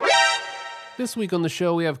This week on the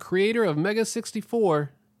show, we have creator of Mega64,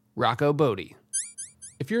 Rocco Botte.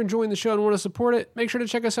 If you're enjoying the show and want to support it, make sure to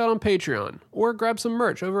check us out on Patreon, or grab some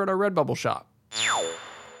merch over at our Redbubble shop.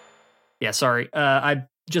 Yeah, sorry. I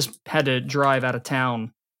just had to drive out of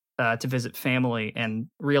town to visit family and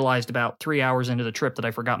realized about 3 hours into the trip that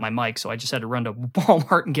I forgot my mic, so I just had to run to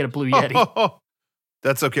Walmart and get a Blue Yeti.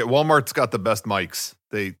 That's okay. Walmart's got the best mics.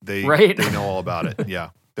 They know all about it.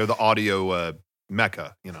 Yeah. They're the audio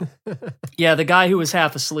mecca, you know. Yeah, the guy who was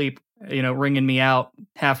half asleep, ringing me out,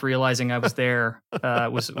 half realizing I was there,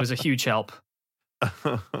 was a huge help.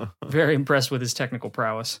 Very impressed with his technical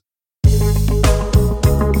prowess.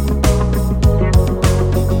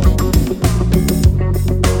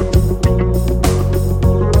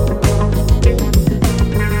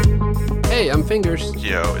 Hey, I'm Fingers.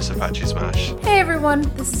 Yo, it's Apache Smash. Hey everyone,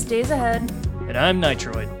 this is Days Ahead. And I'm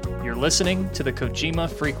Nitroid. You're listening to the Kojima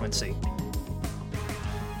Frequency.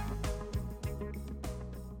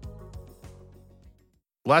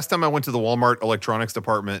 Last time I went to the Walmart electronics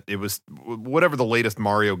department, it was whatever the latest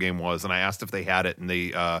Mario game was, and I asked if they had it, and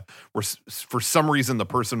they were, for some reason, the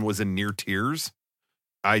person was in near tears.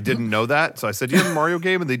 I didn't know that, so I said, "You have a Mario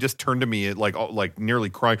game?" And they just turned to me like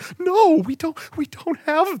nearly crying. No, we don't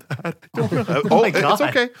have that. Oh, my God. It's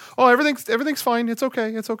okay. Oh, everything's fine. It's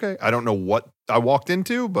okay. I don't know what I walked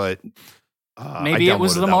into, but maybe it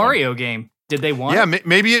was the Mario game. Did they want?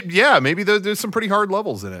 Yeah, maybe there's some pretty hard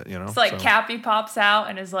levels in it. You know, It's like Cappy pops out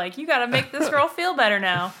and is like, "You got to make this girl feel better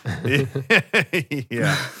now."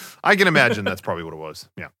 Yeah, I can imagine that's probably what it was.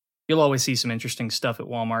 Yeah. You'll always see some interesting stuff at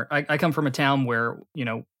Walmart. I come from a town where,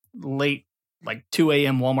 late, like 2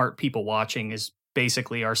 a.m. Walmart people watching is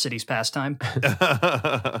basically our city's pastime.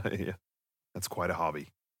 Yeah, that's quite a hobby.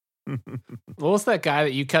 What was that guy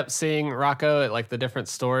that you kept seeing, Rocco, at like the different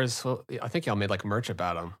stores? Well, I think y'all made like merch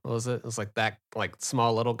about him. What was it? It was like that like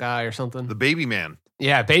small little guy or something. The baby man.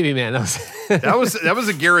 Yeah, baby man. That was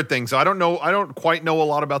a Garrett thing. So I don't quite know a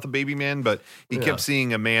lot about the baby man, but he kept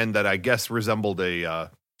seeing a man that I guess resembled a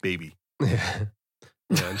baby. Yeah,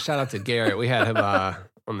 and shout out to Garrett. We had him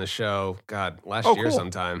on the show, last year cool.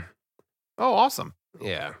 sometime. Oh, awesome.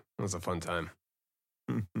 Yeah, it was a fun time.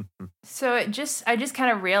 So I just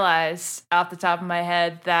kind of realized off the top of my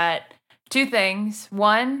head that two things.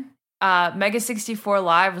 One, Mega64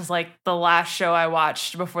 Live was like the last show I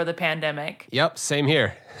watched before the pandemic. Yep, same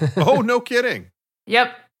here. Oh, no kidding.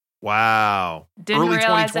 Yep. Wow. Didn't Early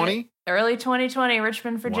realize 2020? Early 2020,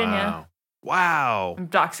 Richmond, Virginia. Wow. I'm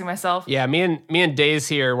doxing myself. Yeah, me and Days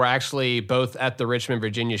here were actually both at the Richmond,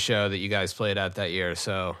 Virginia show that you guys played at that year.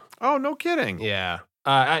 So. Oh, no kidding. Yeah.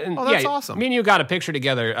 That's awesome. Me and you got a picture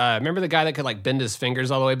together. Remember the guy that could like bend his fingers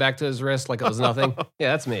all the way back to his wrist like it was nothing? Yeah,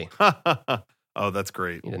 that's me. Oh, that's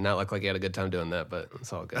great. He did not look like he had a good time doing that, but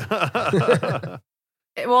it's all good. Well,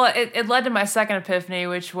 it led to my second epiphany,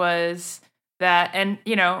 which was that, and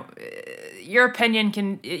your opinion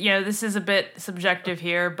can, this is a bit subjective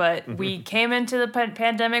here, but we came into the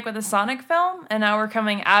pandemic with a Sonic film, and now we're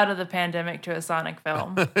coming out of the pandemic to a Sonic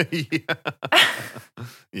film.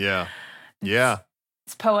 Yeah.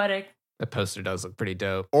 It's poetic. The poster does look pretty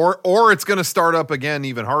dope. Or it's going to start up again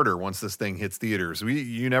even harder once this thing hits theaters.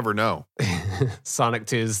 You never know. Sonic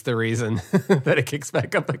 2 is the reason that it kicks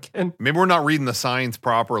back up again. Maybe we're not reading the signs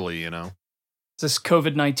properly, Is this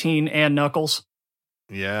COVID-19 and Knuckles?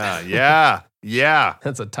 Yeah.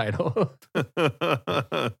 That's a title.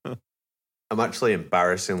 I'm actually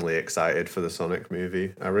embarrassingly excited for the Sonic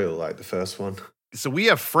movie. I really like the first one. So we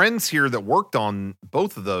have friends here that worked on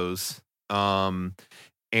both of those.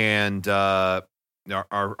 And our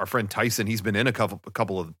friend Tyson, he's been in a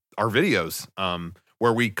couple of our videos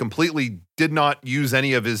where we completely did not use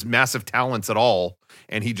any of his massive talents at all,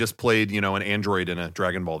 and he just played an android in a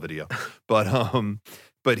Dragon Ball video.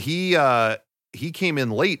 But he came in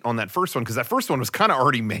late on that first one because that first one was kind of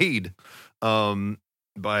already made. I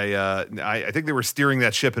think they were steering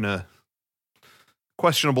that ship in a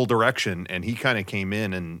questionable direction, and he kind of came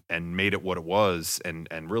in and made it what it was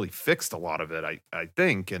and really fixed a lot of it, I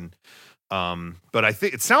think. And but I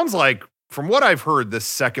think it sounds like from what I've heard, this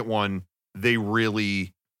second one, they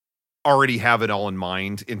really already have it all in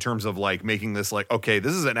mind in terms of like making this like, okay,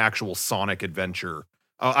 this is an actual Sonic adventure.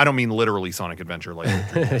 I don't mean literally Sonic Adventure, like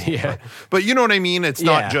yeah, but you know what I mean. It's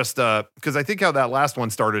not just because I think how that last one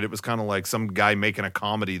started, it was kind of like some guy making a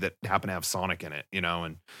comedy that happened to have Sonic in it,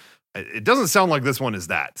 and it doesn't sound like this one is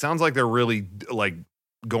that. It sounds like they're really like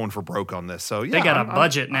going for broke on this. So yeah, they got a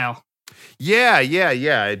budget now. Yeah. I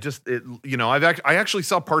actually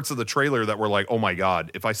saw parts of the trailer that were like, oh my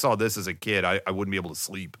God, if I saw this as a kid, I wouldn't be able to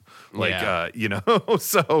sleep. Like,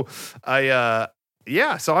 so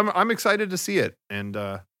so I'm excited to see it. And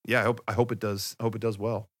yeah, I hope it does. I hope it does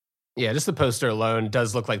well. Yeah, just the poster alone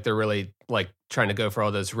does look like they're really like trying to go for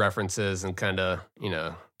all those references and kind of,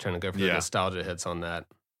 trying to go for the nostalgia hits on that.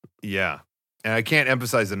 Yeah. And I can't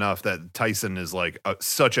emphasize enough that Tyson is like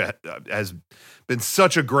has been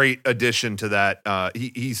such a great addition to that.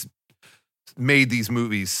 He's made these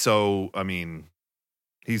movies. So, I mean,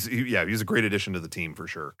 he's a great addition to the team for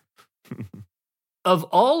sure. Of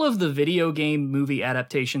all of the video game movie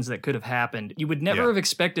adaptations that could have happened, you would never have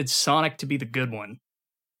expected Sonic to be the good one.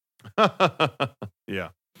 Yeah.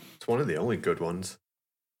 It's one of the only good ones.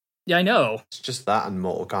 Yeah, I know. It's just that and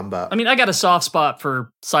Mortal Kombat. I mean, I got a soft spot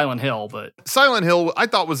for Silent Hill, but Silent Hill, I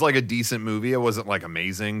thought was like a decent movie. It wasn't like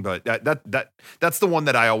amazing, but that's the one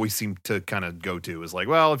that I always seem to kind of go to. Is like,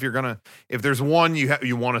 well, if there's one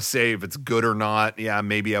you want to say if it's good or not, yeah,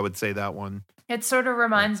 maybe I would say that one. It sort of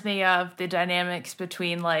reminds me of the dynamics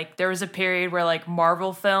between, like, there was a period where, like,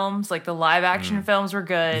 Marvel films, like the live action films were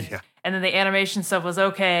good. Yeah. And then the animation stuff was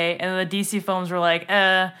okay. And then the DC films were like,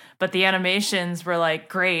 but the animations were like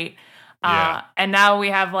great. And now we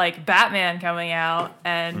have like Batman coming out.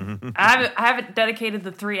 And I haven't dedicated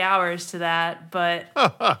the 3 hours to that. But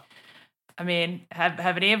I mean, have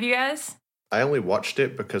any of you guys? I only watched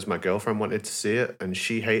it because my girlfriend wanted to see it and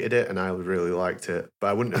she hated it and I really liked it. But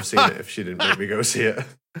I wouldn't have seen it if she didn't make me go see it.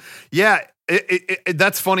 Yeah,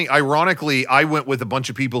 that's funny. Ironically, I went with a bunch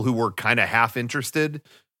of people who were kind of half interested.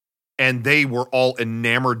 And they were all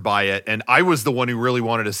enamored by it, and I was the one who really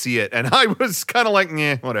wanted to see it, and I was kind of like,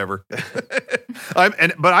 whatever.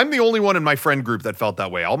 But I'm the only one in my friend group that felt that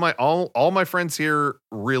way. All my friends here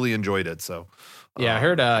really enjoyed it. So, yeah, I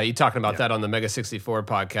heard you talking about that on the Mega64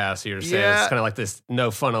 podcast. You were saying it's kind of like this no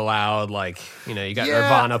fun allowed, like you got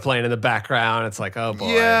Nirvana playing in the background. It's like, oh boy,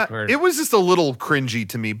 it was just a little cringy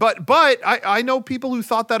to me. But I know people who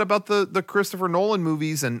thought that about the Christopher Nolan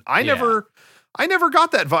movies, and I never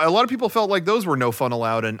got that vibe. A lot of people felt like those were no fun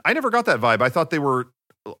allowed, and I never got that vibe. I thought they were,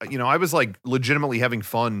 I was like legitimately having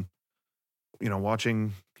fun,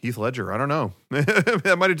 watching Heath Ledger. I don't know.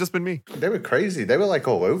 That might have just been me. They were crazy. They were like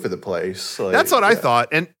all over the place. Like, that's what I thought.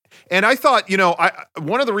 And I thought,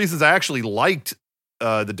 one of the reasons I actually liked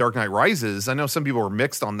The Dark Knight Rises, I know some people were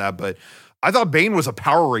mixed on that, but I thought Bane was a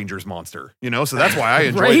Power Rangers monster, so that's why I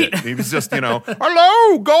enjoyed it. He was just,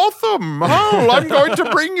 hello, Gotham. Oh, I'm going to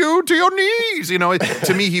bring you to your knees.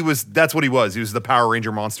 To me, that's what he was. He was the Power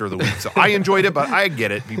Ranger monster of the week. So I enjoyed it, but I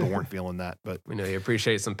get it. People weren't feeling that, but we know you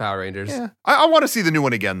appreciate some Power Rangers. Yeah. I want to see the new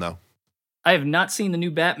one again, though. I have not seen the new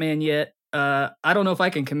Batman yet. I don't know if I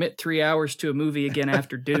can commit 3 hours to a movie again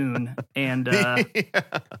after Dune and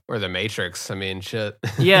or The Matrix. I mean, shit.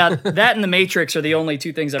 Yeah, that and The Matrix are the only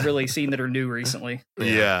two things I've really seen that are new recently.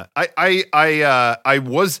 Yeah. I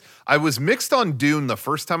was mixed on Dune the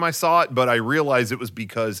first time I saw it, but I realized it was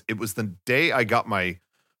because it was the day I got my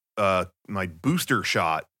my booster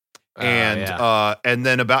shot. And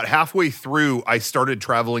then about halfway through, I started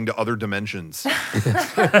traveling to other dimensions.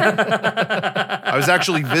 I was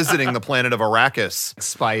actually visiting the planet of Arrakis.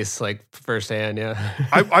 Spice, like firsthand, yeah.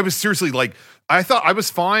 I was seriously like, I thought I was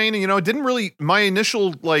fine. It didn't really, my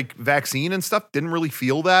initial like vaccine and stuff didn't really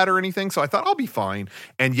feel that or anything. So I thought I'll be fine.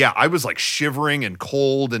 And yeah, I was like shivering and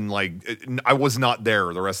cold and like, I was not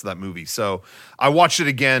there the rest of that movie. So I watched it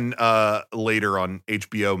again later on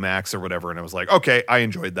HBO Max or whatever. And I was like, okay, I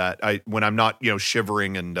enjoyed that. When I'm not,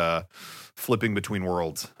 shivering and flipping between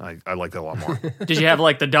worlds, I like that a lot more. Did you have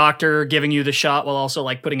like the doctor giving you the shot while also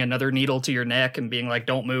like putting another needle to your neck and being like,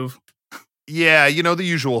 don't move? Yeah, the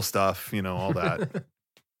usual stuff, all that.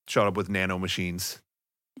 Shot up with nano machines.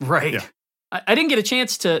 Right. Yeah. I didn't get a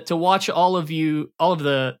chance to watch all of the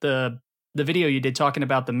video you did talking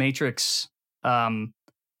about the Matrix.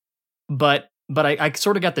 But I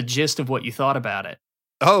sort of got the gist of what you thought about it.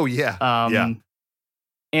 Oh yeah. Yeah.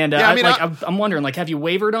 And I'm wondering, like, have you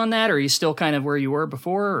wavered on that, or are you still kind of where you were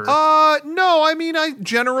before? Or? No. I mean,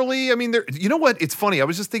 there. You know what? It's funny. I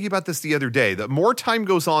was just thinking about this the other day. The more time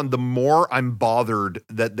goes on, the more I'm bothered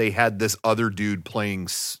that they had this other dude playing.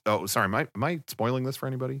 Oh, sorry. Am I spoiling this for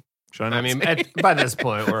anybody? Should I not? I mean, by this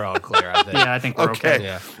point, we're all clear. I think. Yeah, I think we're okay.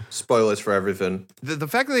 Yeah. Spoilers for everything. The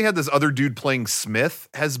fact that they had this other dude playing Smith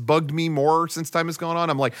has bugged me more since time has gone on.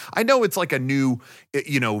 I'm like, I know it's like a new,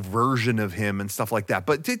 version of him and stuff like that,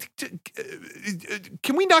 but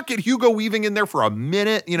can we not get Hugo Weaving in there for a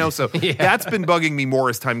minute? So that's been bugging me more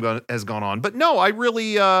as time has gone on. But no, I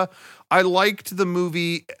really, I liked the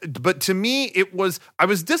movie, but to me, I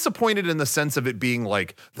was disappointed in the sense of it being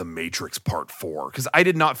like The Matrix Part 4, because I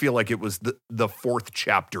did not feel like it was the fourth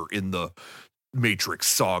chapter in the Matrix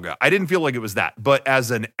saga. I didn't feel like it was that, but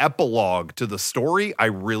as an epilogue to the story, I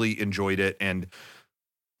really enjoyed it. And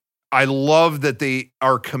I love that they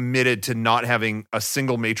are committed to not having a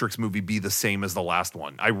single Matrix movie be the same as the last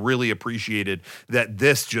one. I really appreciated that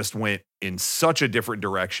this just went in such a different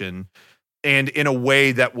direction. And in a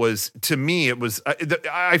way that was, to me, it was,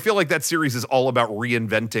 I feel like that series is all about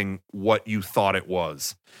reinventing what you thought it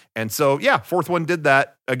was. And so, yeah, fourth one did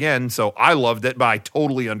that again. So I loved it, but I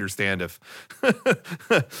totally understand if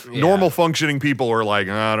normal functioning people are like,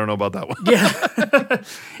 I don't know about that one.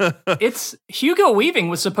 Yeah. It's Hugo Weaving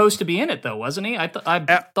was supposed to be in it, though, wasn't he? I thought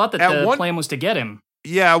that the plan was to get him.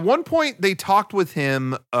 Yeah, at one point they talked with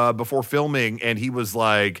him before filming, and he was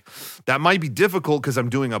like, that might be difficult because I'm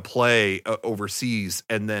doing a play overseas.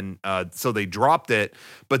 And then so they dropped it.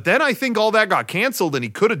 But then I think all that got canceled, and he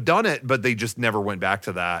could have done it, but they just never went back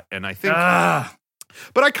to that. And I think,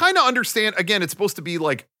 but I kind of understand, again, it's supposed to be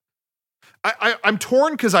like, I'm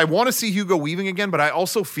torn because I want to see Hugo Weaving again, but I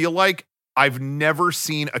also feel like I've never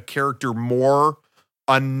seen a character more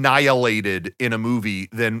annihilated in a movie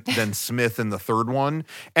than Smith in the third one.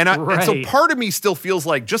 And so part of me still feels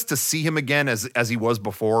like just to see him again as he was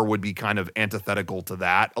before would be kind of antithetical to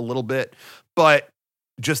that a little bit. But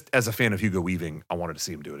just as a fan of Hugo Weaving, I wanted to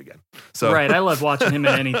see him do it again. So right, I love watching him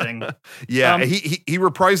in anything. Yeah, he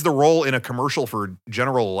reprised the role in a commercial for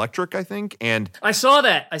General Electric, I think. And I saw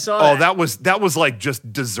that. Oh, that was like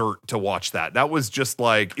just dessert to watch that. That was just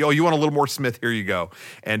like, you want a little more Smith? Here you go.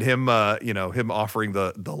 And him, him offering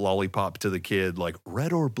the lollipop to the kid, like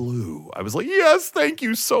red or blue. I was like, yes, thank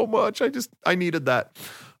you so much. I needed that.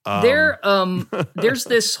 There's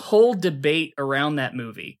this whole debate around that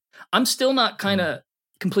movie. I'm still not kind of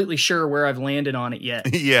completely sure where I've landed on it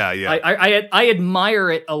yet. Yeah. I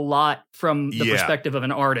admire it a lot from the perspective of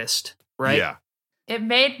an artist, right? Yeah. It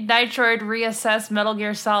made Nitroid reassess Metal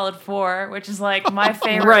Gear Solid 4, which is like my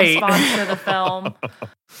favorite response to the film.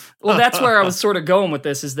 Well, that's where I was sort of going with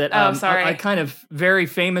this, is that sorry. I kind of very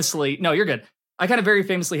famously, no, you're good. I kind of very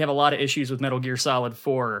famously have a lot of issues with Metal Gear Solid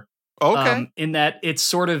 4. Okay. In that it's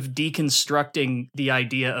sort of deconstructing the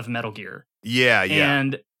idea of Metal Gear. Yeah.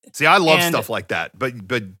 And see, I love stuff like that,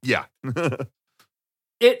 but yeah.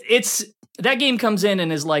 It's that game comes in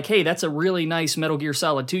and is like, hey, that's a really nice Metal Gear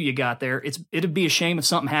Solid 2 you got there. It'd be a shame if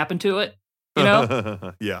something happened to it, you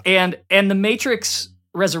know? Yeah. And the Matrix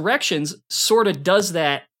Resurrections sort of does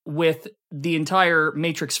that with the entire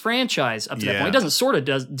Matrix franchise up to that point. It doesn't sort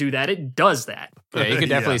of do that. It does that. Yeah, you can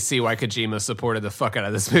definitely see why Kojima supported the fuck out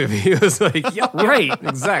of this movie. He was like, yep, right.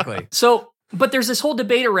 Exactly. So, but there's this whole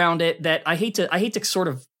debate around it that I hate to sort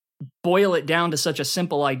of boil it down to such a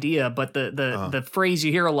simple idea, but the phrase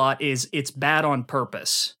you hear a lot is it's bad on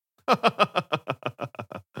purpose.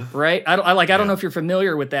 Right? I don't know if you're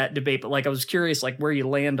familiar with that debate, but like I was curious like where you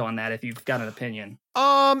land on that if you've got an opinion.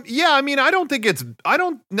 Yeah, I mean, I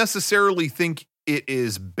don't necessarily think it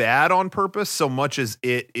is bad on purpose so much as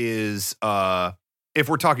it is if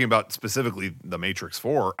we're talking about specifically the Matrix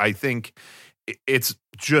 4, I think it's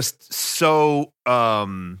just so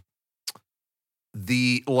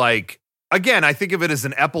again, I think of it as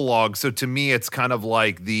an epilogue. So to me, it's kind of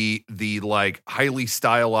like the like highly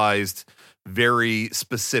stylized, very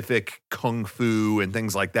specific kung fu and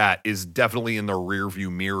things like that is definitely in the rear view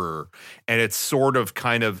mirror. And it's sort of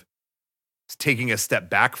kind of taking a step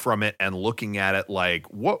back from it and looking at it like,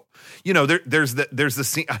 what, there's the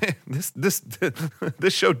scene.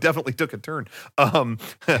 This show definitely took a turn. I'm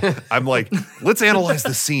like, let's analyze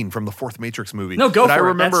the scene from the fourth Matrix movie. No, go but for I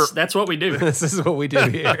remember, it. That's what we do. This is what we do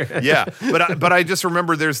here. Yeah, but I just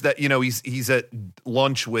remember there's that, he's at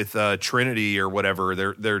lunch with Trinity or whatever.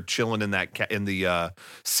 They're chilling in in the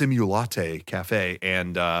Simulate Cafe,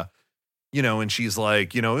 and and she's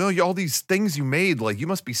like, all these things you made, like, you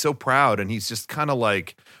must be so proud. And he's just kind of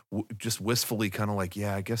like, just wistfully kind of like,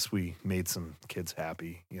 yeah, I guess we made some kids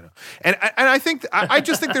happy, And I think, I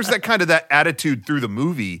just think there's that attitude through the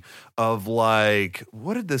movie of like,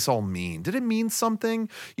 what did this all mean? Did it mean something?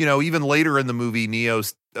 Even later in the movie,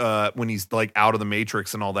 Neo's, when he's like out of the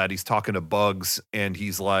Matrix and all that, he's talking to Bugs and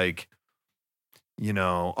he's like,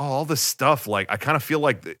 all this stuff. Like, I kind of feel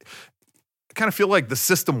like the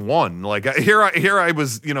system won. Like here I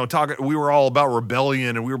was, talking, we were all about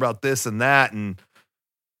rebellion and we were about this and that. And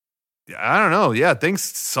I don't know. Yeah. Things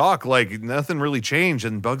suck. Like nothing really changed.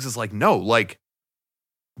 And Bugs is like, no, like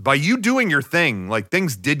by you doing your thing, like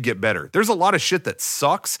things did get better. There's a lot of shit that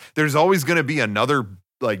sucks. There's always going to be another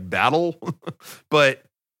like battle, but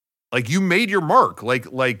like you made your mark.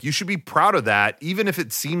 Like you should be proud of that. Even if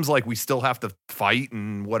it seems like we still have to fight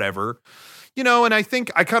and whatever. And I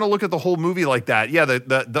think I kind of look at the whole movie like that. Yeah,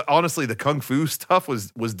 the honestly, the kung fu stuff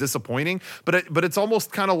was disappointing, but it's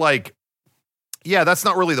almost kind of like Yeah, that's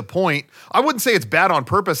not really the point. I wouldn't say it's bad on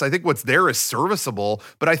purpose. I think what's there is serviceable,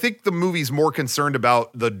 but I think the movie's more concerned about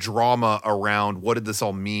the drama around what did this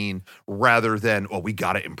all mean rather than, oh, we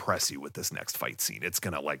got to impress you with this next fight scene. It's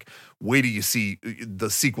going to like, wait till you see the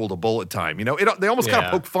sequel to Bullet Time. You know, they almost kind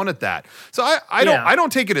of poke fun at that. So I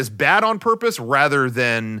don't take it as bad on purpose rather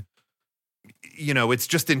than, you know, it's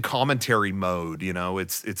just in commentary mode. You know,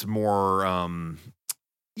 it's more,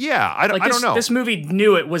 I don't know. This movie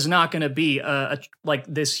knew it was not going to be like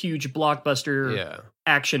this huge blockbuster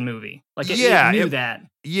action movie. Like it knew that.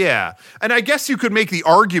 Yeah. And I guess you could make the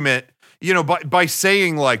argument, you know, by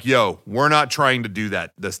saying like, yo, we're not trying to do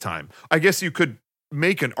that this time. I guess you could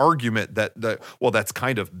make an argument that that's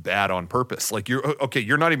kind of bad on purpose. Like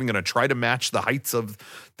you're not even going to try to match the heights of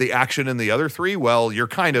the action in the other three. Well, you're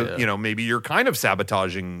kind of, you know, maybe you're kind of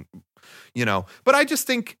sabotaging, you know, but I just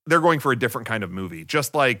think they're going for a different kind of movie.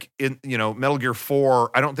 Just like in, you know, Metal Gear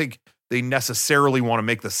 4, I don't think they necessarily want to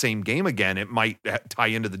make the same game again. It might tie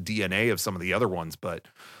into the DNA of some of the other ones, but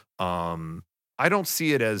I don't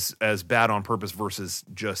see it as bad on purpose versus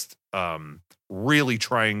just really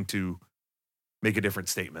trying to make a different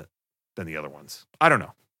statement than the other ones. I don't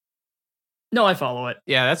know. No, I follow it.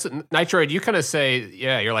 Yeah, that's Nitroid. You kind of say,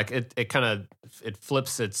 you're like it kind of it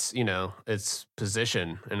flips its, you know, its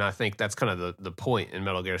position, and I think that's kind of the point in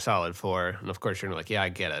Metal Gear Solid 4. And of course, you're like, yeah, I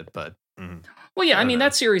get it, but well, yeah, I mean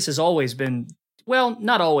that series has always been, well,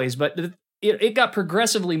 not always, but it got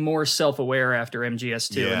progressively more self-aware after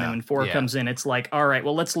MGS2, and then when 4 comes in, it's like, all right,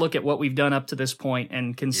 well, let's look at what we've done up to this point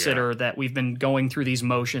and consider that we've been going through these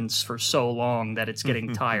motions for so long that it's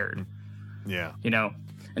getting tired. Yeah, you know.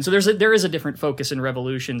 And so there is a different focus in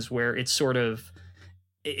Revolutions where it's sort of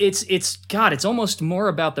it's almost more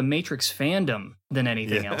about the Matrix fandom than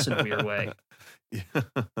anything else in a weird way.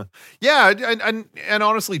 Yeah, and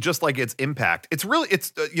honestly, just like its impact, it's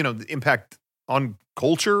you know, the impact on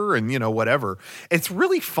culture and, you know, whatever. It's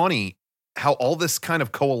really funny how all this kind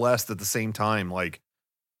of coalesced at the same time. Like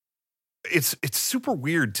it's super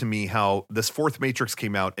weird to me how this fourth Matrix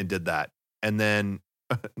came out and did that, and then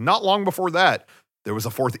not long before that, there was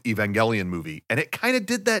a fourth Evangelion movie, and it kind of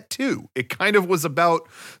did that too. It kind of was about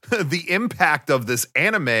the impact of this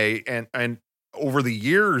anime and over the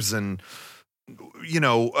years, and you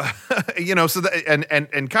know, so that,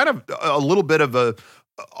 and kind of a little bit of a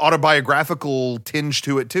autobiographical tinge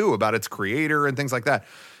to it too, about its creator and things like that.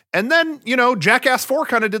 And then, you know, Jackass 4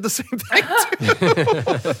 kind of did the same thing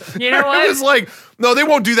too. You know what? It was like, no, they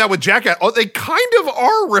won't do that with Jackass. Oh, they kind of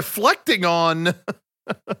are reflecting on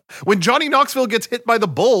when Johnny Knoxville gets hit by the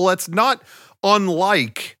bull. That's not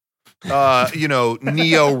unlike, you know,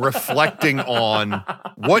 Neo reflecting on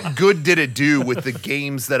what good did it do with the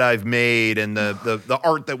games that I've made and the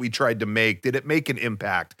art that we tried to make. Did it make an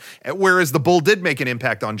impact? Whereas the bull did make an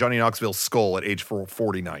impact on Johnny Knoxville's skull at age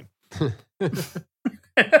 49.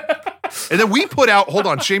 And then we put out, hold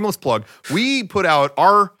on, shameless plug. We put out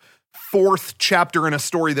our fourth chapter in a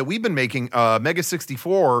story that we've been making,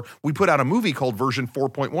 Mega64. We put out a movie called Version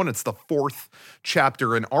 4.1. It's the fourth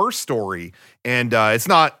chapter in our story. And it's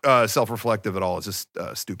not self-reflective at all. It's just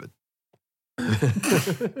stupid.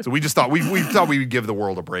 So we just thought we thought we would give the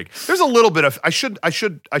world a break. There's a little bit of, I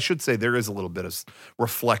should say there is a little bit of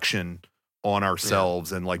reflection on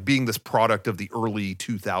ourselves and like being this product of the early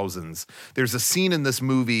 2000s. There's a scene in this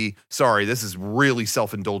movie. Sorry, this is really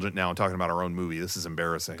self-indulgent now. I'm talking about our own movie. This is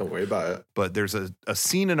embarrassing. Don't worry about it. But there's a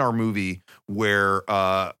scene in our movie where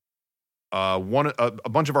a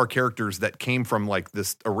bunch of our characters that came from like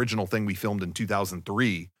this original thing we filmed in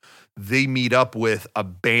 2003, they meet up with a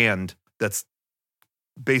band that's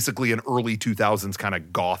basically an early 2000s kind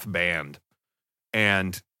of goth band.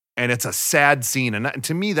 And it's a sad scene. And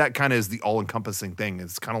to me, that kind of is the all-encompassing thing.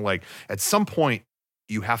 It's kind of like at some point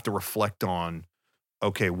you have to reflect on,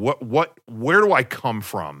 okay, where do I come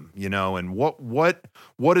from? You know, and what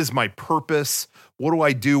is my purpose? What do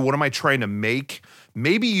I do? What am I trying to make?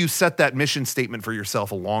 Maybe you set that mission statement for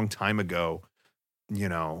yourself a long time ago, you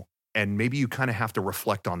know, and maybe you kind of have to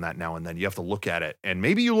reflect on that now and then. You have to look at it, and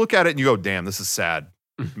maybe you look at it and you go, damn, this is sad.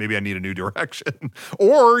 Maybe I need a new direction.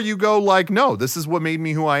 Or you go like, no, this is what made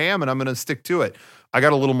me who I am, and I'm going to stick to it. I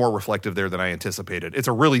got a little more reflective there than I anticipated. It's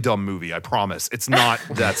a really dumb movie, I promise. It's not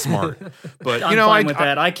that smart. But I'm fine with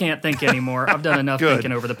that. I can't think anymore. I've done enough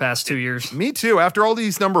thinking over the past 2 years. Me too. After all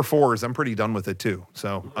these number 4s, I'm pretty done with it too.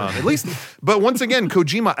 So at least, but once again,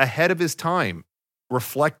 Kojima, ahead of his time,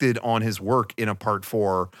 reflected on his work in a part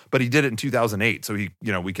 4, but he did it in 2008. So we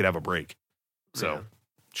could have a break. So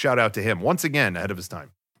shout out to him once again, ahead of his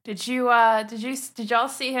time. Did y'all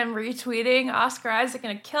see him retweeting Oscar Isaac in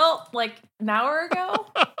a kilt like an hour ago?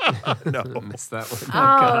 No. Missed that one.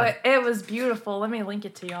 Oh, it was beautiful. Let me link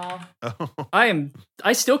it to y'all.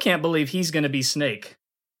 I still can't believe he's going to be Snake.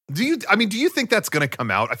 Do you think that's going to come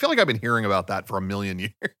out? I feel like I've been hearing about that for a million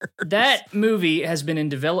years. That movie has been in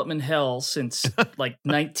development hell since like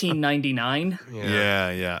 1999.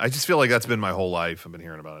 Yeah. I just feel like that's been my whole life. I've been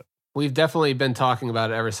hearing about it. We've definitely been talking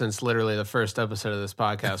about it ever since literally the first episode of this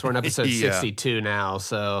podcast. We're on episode 62 now,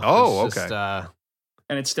 so okay. Just,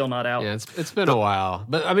 and it's still not out. yeah, it's been a while.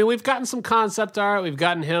 But I mean, we've gotten some concept art. We've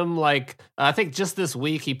gotten him like I think just this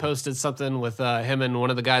week he posted something with him and one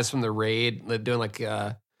of the guys from the raid doing like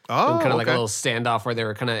doing kind of like a little standoff where they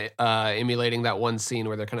were kind of emulating that one scene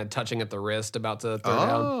where they're kind of touching at the wrist about to throw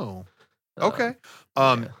down. Okay.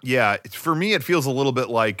 Yeah, for me it feels a little bit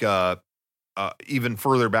like even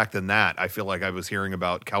further back than that. I feel like I was hearing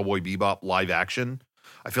about Cowboy Bebop live action.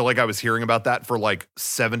 I feel like I was hearing about that for like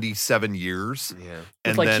 77 years. Yeah.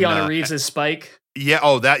 And With like then, Keanu Reeves' Spike. Yeah.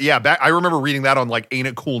 I remember reading that on like Ain't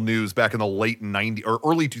It Cool News back in the late 90s or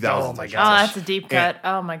early 2000s. Oh my Oh, gosh. that's a deep cut.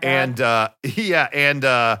 Oh my god.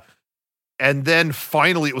 And then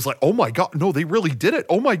finally it was like, oh my God, no, they really did it.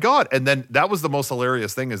 Oh my God. And then that was the most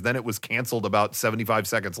hilarious thing is then it was canceled about 75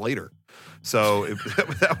 seconds later. So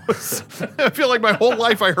that was, I feel like my whole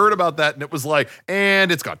life I heard about that and it was like,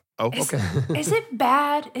 and it's gone. Oh, okay. Is it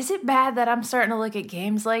bad? Is it bad that I'm starting to look at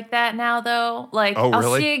games like that now though? Like Oh, I'll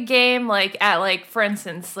really? see a game like at like for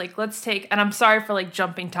instance, like let's take and I'm sorry for like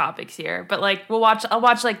jumping topics here, but like I'll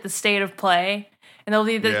watch like the state of play and there'll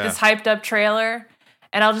be this hyped up trailer.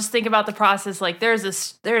 And I'll just think about the process. Like there's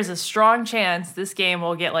a strong chance this game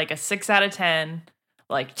will get like a 6 out of 10.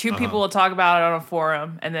 Like 2 people will talk about it on a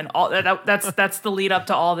forum, and then all that's the lead up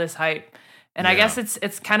to all this hype. And I guess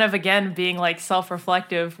it's kind of again being like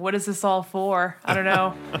self-reflective. What is this all for? I don't know.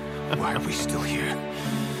 Why are we still here?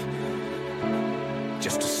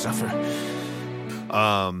 Just to suffer?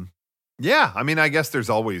 Yeah, I mean, I guess there's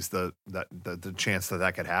always the chance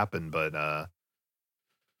that could happen, but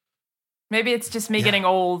Maybe it's just me getting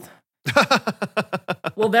old.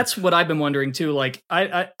 Well, that's what I've been wondering too. Like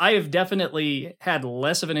I have definitely had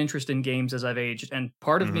less of an interest in games as I've aged. And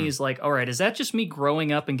part of me is like, all right, is that just me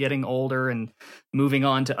growing up and getting older and moving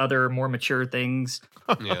on to other more mature things?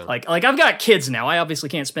 Yeah. Like I've got kids now. I obviously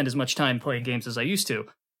can't spend as much time playing games as I used to.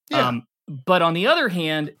 Yeah. But on the other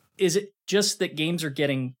hand, is it just that games are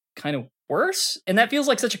getting kind of worse? And that feels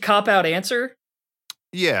like such a cop-out answer.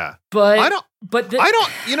 yeah. But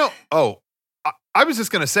I was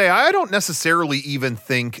just going to say, I don't necessarily even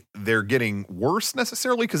think they're getting worse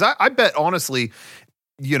necessarily. Cause I bet honestly,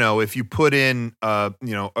 if you put in, a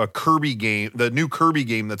Kirby game, the new Kirby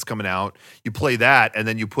game that's coming out, you play that and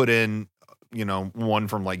then you put in, one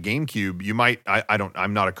from like GameCube, you might,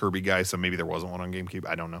 I'm not a Kirby guy, so maybe there wasn't one on GameCube.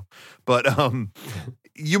 I don't know. But,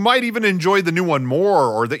 you might even enjoy the new one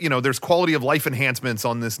more, or that, there's quality of life enhancements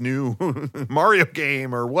on this new Mario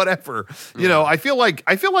game or whatever. I feel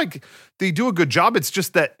like they do a good job. It's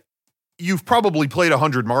just that you've probably played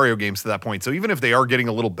 100 Mario games to that point. So even if they are getting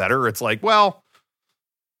a little better, it's like, well,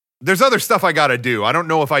 there's other stuff I got to do. I don't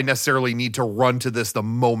know if I necessarily need to run to this the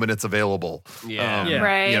moment it's available. Yeah.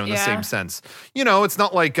 Right. In the same sense. It's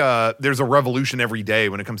not like there's a revolution every day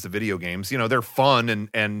when it comes to video games. They're fun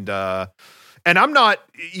and I'm not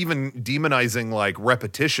even demonizing like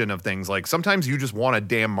repetition of things. Like sometimes you just want a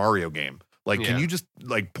damn Mario game. Like, can you just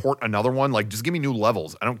like port another one? Like, just give me new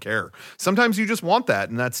levels. I don't care. Sometimes you just want that,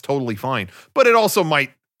 and that's totally fine. But it also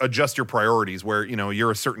might adjust your priorities where,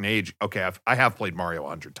 you're a certain age. Okay, I have played Mario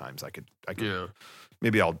 100 times. I could. Yeah.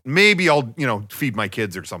 Maybe I'll feed my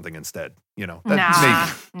kids or something instead. Nah.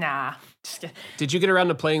 Just kidding. Did you get around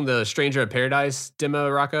to playing the Stranger of Paradise demo,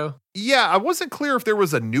 Rocco? Yeah, I wasn't clear if there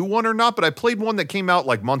was a new one or not, but I played one that came out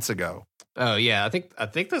like months ago. Oh yeah, I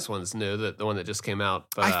think this one's new. The one that just came out.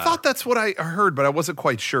 But, I thought that's what I heard, but I wasn't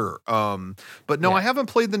quite sure. But no, I haven't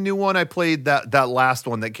played the new one. I played that last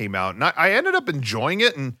one that came out, and I ended up enjoying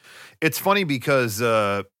it. And it's funny because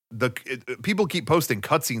people keep posting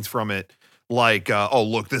cutscenes from it, like, oh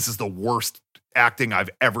look, this is the worst acting I've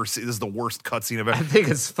ever seen. This is the worst cutscene I've ever. I think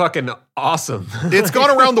it's fucking awesome. It's gone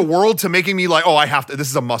around the world to making me like, oh, I have to. This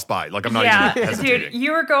is a must buy. Like I'm not even hesitating. Dude,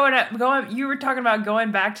 you were you were talking about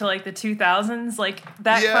going back to like the 2000s. Like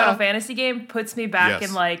that Final Fantasy game puts me back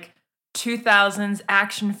in like 2000s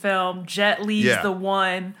action film. Jet Li's the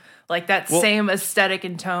one. Like that same aesthetic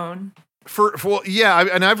and tone.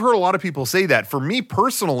 And I've heard a lot of people say that. For me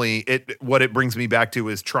personally, what it brings me back to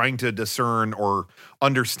is trying to discern or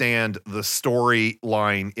understand the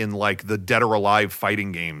storyline in like the Dead or Alive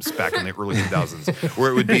fighting games back in the early 2000s,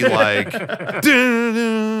 where it would be like,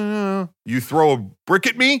 you throw a brick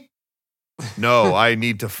at me? No, I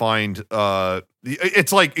need to find.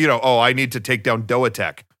 It's like, I need to take down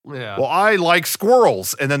Doatech. Yeah. Well, I like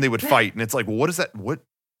squirrels, and then they would fight, and it's like, well, what is that? What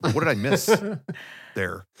did I miss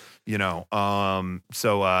there? So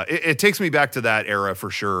it takes me back to that era for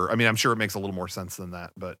sure. I mean, I'm sure it makes a little more sense than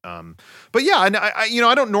that, but yeah, and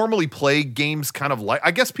I don't normally play games kind of like, I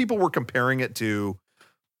guess people were comparing it to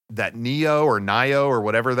that Neo or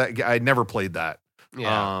whatever that I never played that.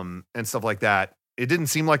 Yeah. And stuff like that. It didn't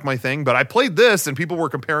seem like my thing, but I played this and people were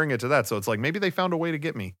comparing it to that. So it's like, maybe they found a way to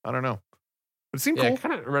get me. I don't know. But it seemed cool. It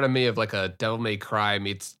kind of reminded me of like a Devil May Cry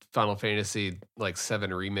meets Final Fantasy like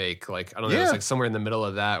 7 remake. Like, I don't know, it's like somewhere in the middle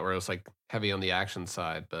of that where it was like heavy on the action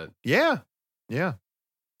side, but yeah.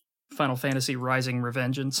 Final Fantasy Rising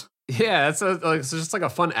Revengeance. Yeah, it's just like a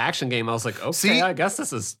fun action game. I was like, okay, See? I guess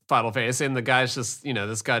this is Final Fantasy. And the guy's just,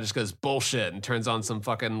 this guy just goes bullshit and turns on some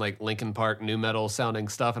fucking like Linkin Park new metal sounding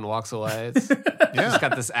stuff and walks away. It's just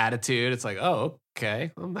got this attitude. It's like, oh,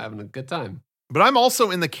 okay, I'm having a good time. But I'm also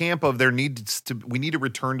in the camp of we need to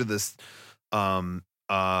return to this. We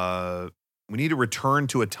need to return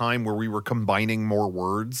to a time where we were combining more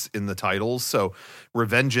words in the titles. So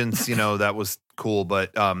Revengeance, that was cool.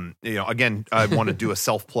 But, again, I want to do a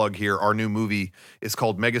self plug here. Our new movie is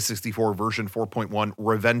called Mega64 version 4.1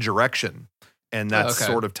 Revengerection. And that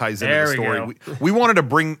sort of ties into the story. We wanted to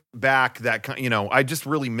bring back that kind, I just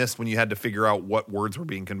really missed when you had to figure out what words were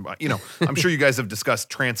being combined. I'm sure you guys have discussed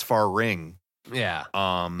Transfar Ring. Yeah.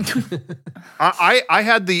 I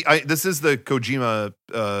had this is the Kojima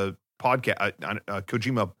podcast.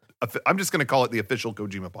 Kojima. I'm just going to call it the official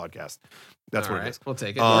Kojima podcast. That's what it is. We'll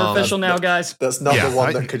take it. We're official now, guys. That's not the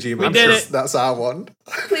one that Kojima. We did it. That's our one.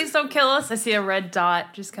 Please don't kill us. I see a red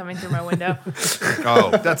dot just coming through my window.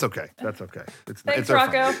 Oh, that's okay. That's okay. Thanks,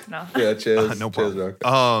 Rocco. No. Yeah, cheers. No cheers, problem.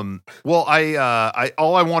 Rocco. Well, I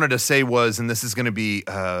all I wanted to say was, and this is going to be,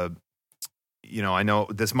 I know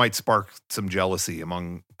this might spark some jealousy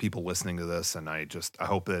among people listening to this, and I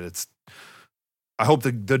hope that I hope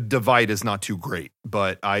the divide is not too great,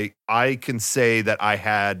 but I can say that I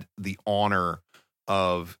had the honor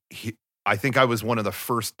of, I think I was one of the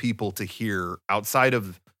first people to hear outside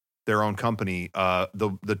of their own company,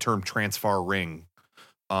 the term Transfar Ring.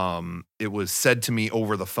 It was said to me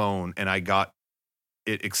over the phone, and I got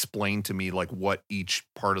it explained to me like what each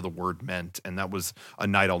part of the word meant. And that was a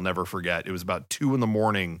night I'll never forget. It was about 2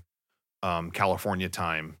 a.m, California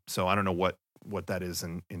time. So I don't know what that is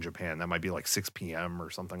in Japan. That might be like 6 p.m. or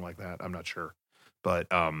something like that. I'm not sure. But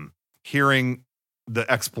hearing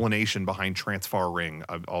the explanation behind Transfar Ring,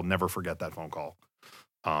 I'll never forget that phone call.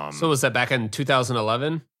 So was that back in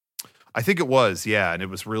 2011? I think it was, yeah. And it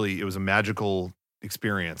was a magical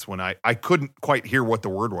experience when I couldn't quite hear what the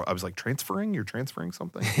word was. I was like, transferring? You're transferring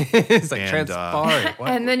something? It's like transferring.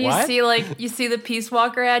 And then you see the Peace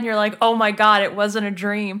Walker ad and you're like, oh my God, it wasn't a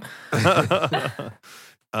dream.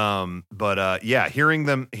 Yeah, hearing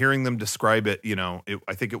them describe it,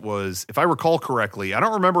 I think it was, if I recall correctly, I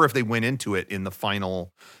don't remember if they went into it in the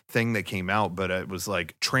final thing that came out, but it was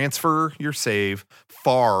like transfer your save,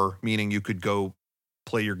 far, meaning you could go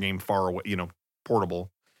play your game far away,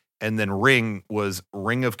 portable. And then ring was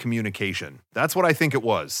ring of communication. That's what I think it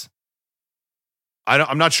was.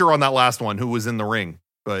 I'm not sure on that last one who was in the ring,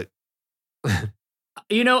 but I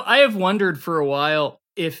have wondered for a while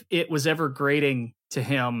if it was ever grating to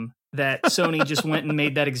him that Sony just went and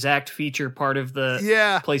made that exact feature part of the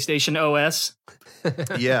PlayStation OS.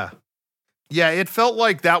 Yeah. It felt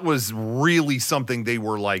like that was really something they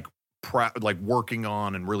were like working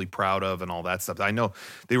on and really proud of and all that stuff. I know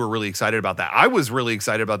they were really excited about that. I was really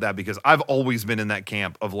excited about that because I've always been in that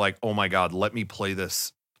camp of like, oh my God, let me play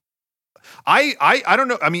this. I don't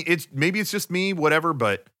know. I mean, maybe it's just me, whatever,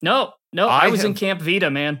 but no, I was in Camp Vita,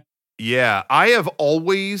 man. Yeah. I have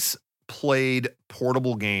always played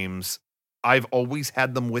portable games. I've always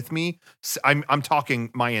had them with me. I'm talking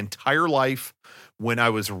my entire life. When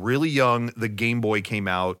I was really young, the Game Boy came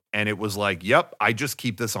out and it was like, yep, I just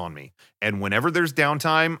keep this on me. And whenever there's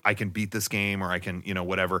downtime, I can beat this game or I can,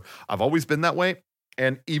 whatever. I've always been that way.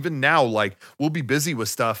 And even now, like, we'll be busy with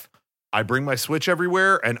stuff. I bring my Switch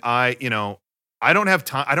everywhere and I don't have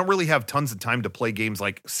time. I don't really have tons of time to play games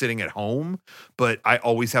like sitting at home, but I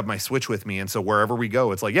always have my Switch with me. And so wherever we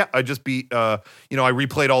go, it's like, yeah, I just beat, I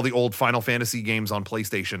replayed all the old Final Fantasy games on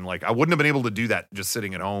PlayStation. Like I wouldn't have been able to do that just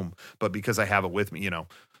sitting at home, but because I have it with me,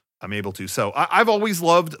 I'm able to. So I've always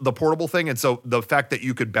loved the portable thing. And so the fact that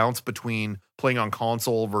you could bounce between playing on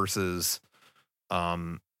console versus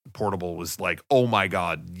portable was like, oh my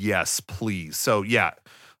God, yes, please. So yeah,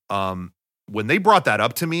 when they brought that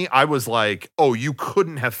up to me, I was like, oh, you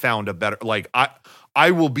couldn't have found a better, like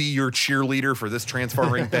I will be your cheerleader for this transfer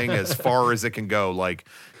ring thing as far as it can go. Like,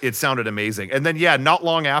 it sounded amazing. And then, yeah, not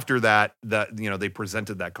long after that, they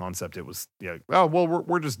presented that concept. It was, oh, well,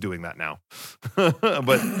 we're just doing that now. But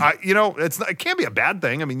it can't be a bad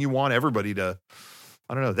thing. I mean, you want everybody to,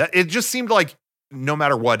 I don't know, that it just seemed like no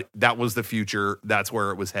matter what, that was the future. That's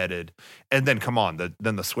where it was headed. And then come on,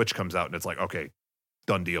 then the Switch comes out and it's like, okay,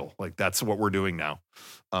 done deal. Like, that's what we're doing now.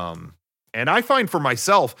 And I find for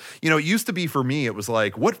myself, it used to be for me, it was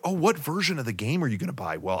like, what version of the game are you going to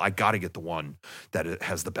buy? Well, I got to get the one that it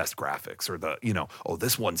has the best graphics, or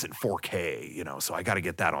this one's in 4K, so I got to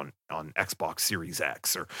get that on Xbox Series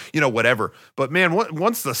X, or, whatever. But man,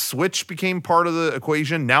 once the Switch became part of the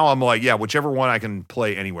equation, now I'm like, yeah, whichever one I can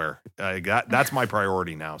play anywhere. That's my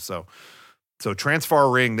priority now. So Transfer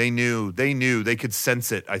Ring, they knew they could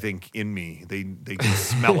sense it. I think in me, they could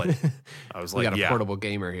smell it. I was like, we got a portable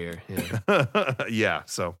gamer here. Yeah. Yeah.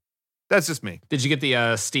 So that's just me. Did you get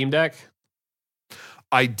the Steam Deck?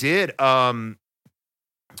 I did. I'm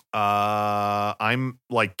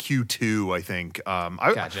like Q2, I think.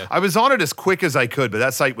 Gotcha. I was on it as quick as I could, but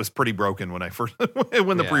that site was pretty broken when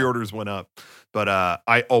the pre-orders went up. But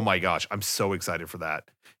oh my gosh, I'm so excited for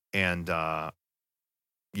that. And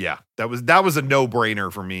yeah, that was a no-brainer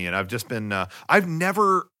for me. And I've just been I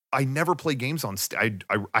never play games on Steam.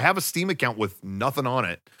 I have a Steam account with nothing on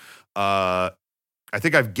it. I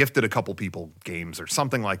think I've gifted a couple people games or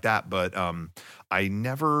something like that, but I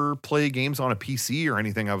never play games on a PC or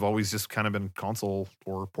anything. I've always just kind of been console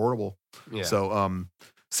or portable. Yeah.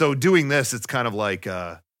 So doing this, it's kind of like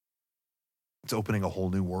it's opening a whole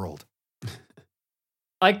new world.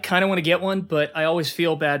 I kind of want to get one, but I always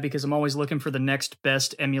feel bad because I'm always looking for the next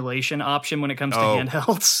best emulation option when it comes to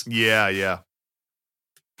handhelds. Yeah.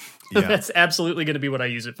 That's absolutely going to be what I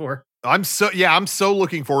use it for. I'm so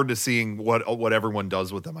looking forward to seeing what everyone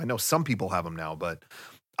does with them. I know some people have them now, but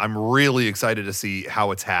I'm really excited to see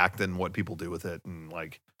how it's hacked and what people do with it. And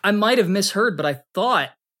like, I might have misheard, but I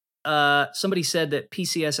thought somebody said that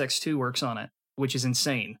PCSX2 works on it, which is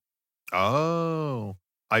insane. Oh,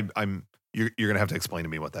 You're gonna have to explain to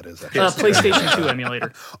me what that is. PlayStation 2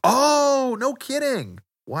 emulator. Oh, no kidding!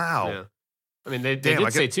 Wow. Yeah. I mean, they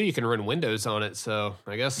did say too you can run Windows on it, so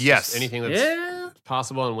I guess anything that's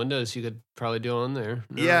possible on Windows you could probably do on there.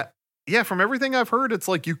 No. Yeah. From everything I've heard, it's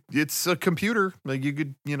like it's a computer. Like you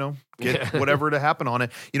could get whatever to happen on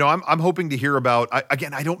it. I'm hoping to hear about.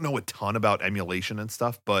 I don't know a ton about emulation and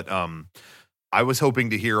stuff, but I was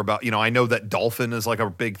hoping to hear about, I know that Dolphin is like a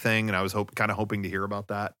big thing, and I was hoping to hear about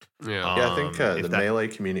that. Yeah, I think the Melee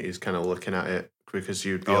community is kind of looking at it because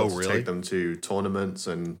you'd be able to take them to tournaments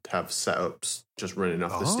and have setups just running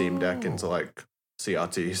off the Steam Deck into like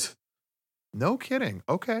CRTs. No kidding.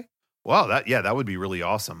 Okay. Wow, that would be really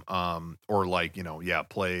awesome. Or like,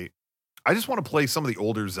 play. I just want to play some of the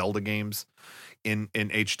older Zelda games in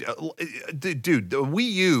HD. Dude, the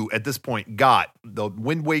Wii U at this point got the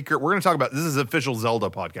Wind Waker. We're going to talk about, this is an official Zelda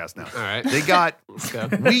podcast now. All right. They got,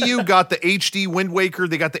 Wii U got the HD Wind Waker.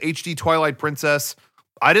 They got the HD Twilight Princess.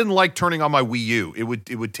 I didn't like turning on my Wii U. It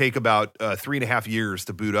would take about 3.5 years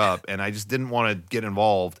to boot up, and I just didn't want to get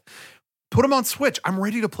involved. Put them on Switch. I'm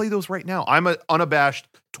ready to play those right now. I'm an unabashed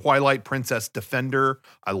Twilight Princess defender.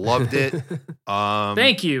 I loved it.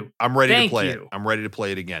 Thank you. I'm ready to play it. I'm ready to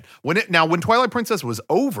play it again. When Twilight Princess was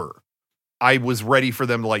over, I was ready for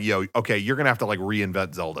them to like, okay, you're going to have to like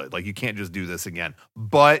reinvent Zelda. Like you can't just do this again.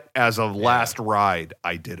 But as a last ride,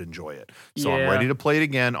 I did enjoy it. So I'm ready to play it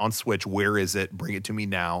again on Switch. Where is it? Bring it to me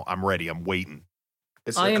now. I'm ready. I'm waiting.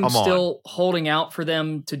 I am still holding out for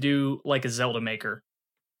them to do like a Zelda Maker.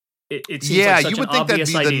 It seems like such you would an think that'd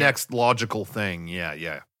be idea. the next logical thing.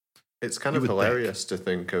 Yeah. It's kind of hilarious to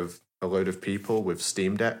think of a load of people with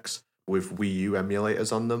Steam Decks with Wii U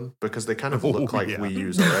emulators on them because they kind of look like Wii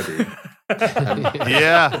U's already.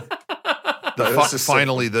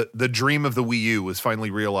 Finally, the dream of the Wii U was finally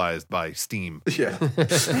realized by Steam. Yeah.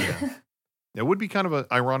 It would be kind of an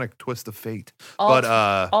ironic twist of fate. All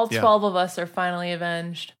 12 of us are finally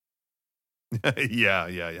avenged.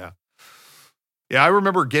 Yeah. Yeah, I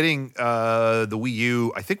remember getting the Wii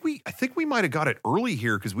U. I think we might have got it early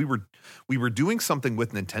here because we were doing something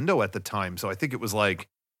with Nintendo at the time. So I think it was like,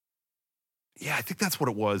 I think that's what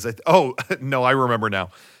it was. No, I remember now.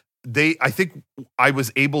 I think I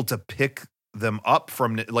was able to pick them up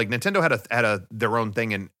from like Nintendo had their own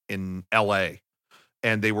thing in LA,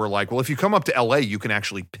 and they were like, well, if you come up to LA, you can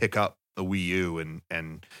actually pick up a Wii U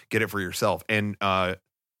and get it for yourself. And I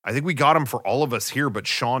think we got them for all of us here, but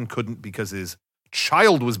Sean couldn't because his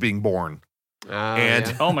child was being born.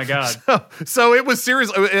 Oh my God. So it was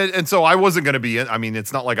serious. And so I wasn't going to be in. I mean,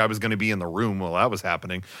 it's not like I was going to be in the room while that was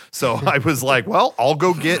happening. So I was like, well, I'll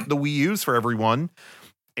go get the Wii U's for everyone.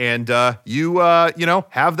 And you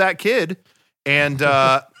have that kid. And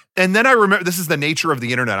then I remember, this is the nature of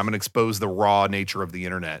the internet. I'm going to expose the raw nature of the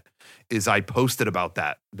internet. Is I posted about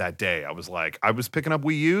that day. I was like, I was picking up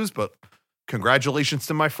Wii U's, but congratulations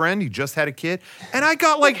to my friend. He just had a kid. And I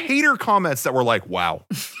got like hater comments that were like, wow,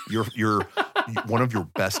 you're one of your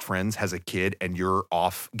best friends has a kid and you're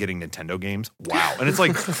off getting Nintendo games. Wow. And it's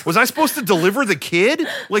like, was I supposed to deliver the kid?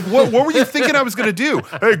 Like, what were you thinking I was going to do?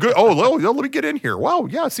 Hey, good. Oh, let me get in here. Wow.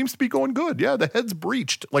 Yeah. It seems to be going good. Yeah. The head's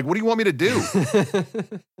breached. Like, what do you want me to do?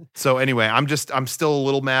 So anyway, I'm still a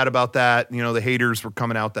little mad about that. The haters were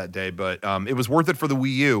coming out that day, but it was worth it for the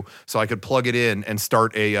Wii U so I could plug it in and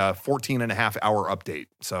start a 14 and a half hour update.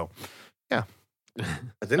 So yeah.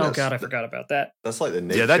 I forgot about that. That's like the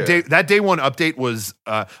nature. Yeah, that day one update was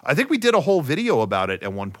I think we did a whole video about it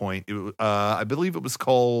at one point. I believe it was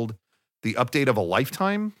called The Update of a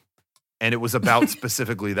Lifetime, and it was about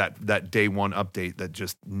specifically that day one update that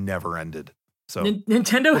just never ended. So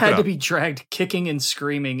Nintendo had to be dragged kicking and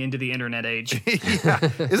screaming into the internet age. Yeah.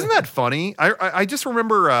 Isn't that funny? I just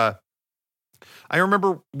remember I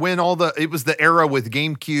remember when it was the era with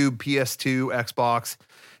GameCube, PS2, Xbox.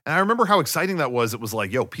 And I remember how exciting that was. It was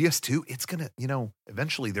like, yo, PS2, it's going to,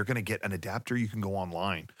 eventually they're going to get an adapter. You can go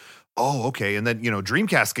online. Oh, okay. And then,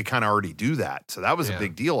 Dreamcast could kind of already do that. So that was a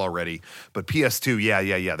big deal already. But PS2,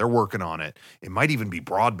 yeah. They're working on it. It might even be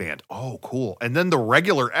broadband. Oh, cool. And then the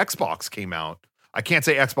regular Xbox came out. I can't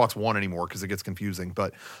say Xbox One anymore because it gets confusing.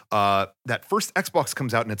 But that first Xbox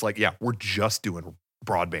comes out and it's like, yeah, we're just doing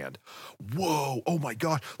broadband. Whoa. Oh my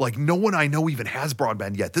God. Like no one I know even has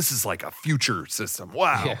broadband yet. This is like a future system.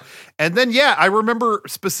 Wow. Yeah. And then, I remember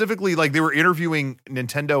specifically like they were interviewing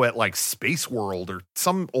Nintendo at like Space World or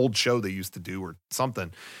some old show they used to do or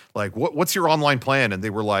something like, what's your online plan? And they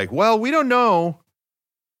were like, well, we don't know.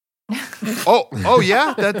 oh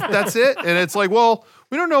yeah. That's it. And it's like, well,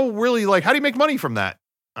 we don't know really like, how do you make money from that?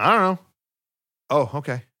 I don't know. Oh,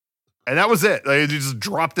 okay. And that was it. They just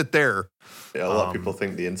dropped it there. Yeah, a lot of people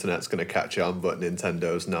think the internet's going to catch on, but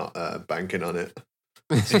Nintendo's not banking on it.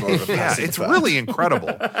 It's really incredible.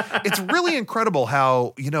 It's really incredible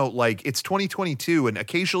how, like it's 2022 and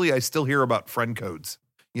occasionally I still hear about friend codes.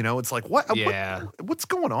 It's like, what? Yeah. What's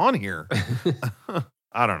going on here?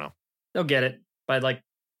 I don't know. They'll get it by like,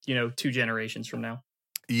 2 generations from now.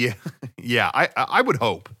 Yeah. Yeah. I would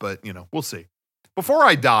hope, but we'll see. Before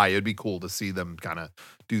I die, it'd be cool to see them kind of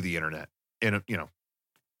do the internet in a,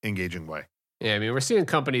 engaging way. Yeah, I mean, we're seeing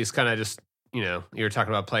companies kind of just, you were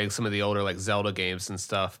talking about playing some of the older like Zelda games and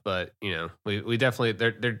stuff, but we definitely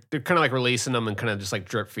they're kind of like releasing them and kind of just like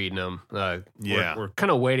drip feeding them. We're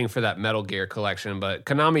kind of waiting for that Metal Gear collection, but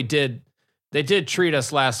Konami did treat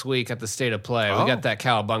us last week at the State of Play. We got that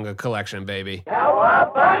Cowabunga collection, baby.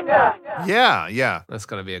 Cowabunga. Yeah. That's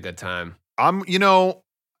gonna be a good time.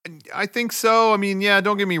 I think so. I mean,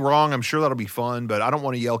 don't get me wrong. I'm sure that'll be fun, but I don't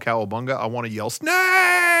want to yell Cowabunga. I want to yell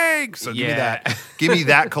Snake. So give me that. Give me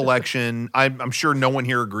that collection. I'm sure no one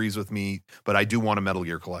here agrees with me, but I do want a Metal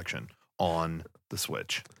Gear collection on the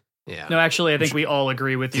Switch. Yeah. No, actually, I think we all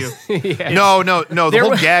agree with you. Yeah. No. The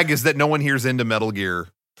whole gag is that no one here's into Metal Gear.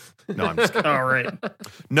 No, I'm just kidding. All right.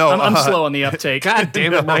 No, I'm slow on the uptake. God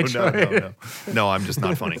damn it, Nitro. No, I'm just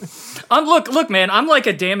not funny. Look, man, I'm like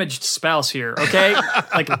a damaged spouse here, okay?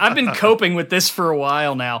 Like, I've been coping with this for a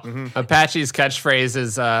while now. Mm-hmm. Apache's catchphrase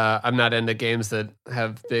is, I'm not into games that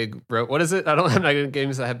have big... What is it? I'm not into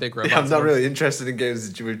games that have big robots. Yeah, I'm not really interested in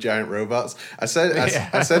games with giant robots. I said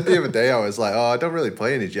the other day, I was like, I don't really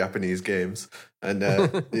play any Japanese games. And,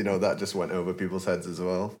 that just went over people's heads as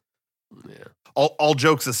well. Yeah. All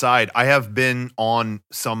jokes aside, I have been on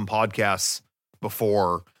some podcasts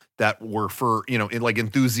before that were for, like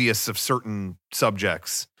enthusiasts of certain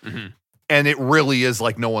subjects. Mm-hmm. And it really is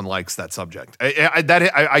like no one likes that subject.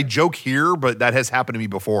 I joke here, but that has happened to me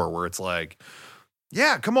before where it's like,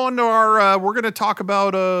 yeah, come on to our, we're going to talk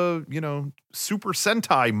about, Super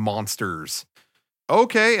Sentai monsters.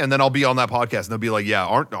 Okay, and then I'll be on that podcast, and they'll be like,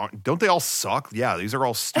 "Yeah, don't they all suck? Yeah, these are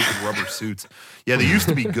all stupid rubber suits. Yeah, they used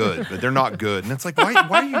to be good, but they're not good." And it's like, why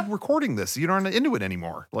are you recording this? You aren't into it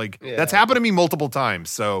anymore. Like that's happened to me multiple times.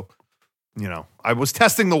 So, I was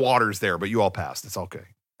testing the waters there, but you all passed. It's okay.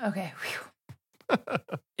 Okay.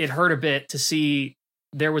 It hurt a bit to see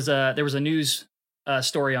there was a news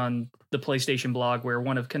story on the PlayStation blog where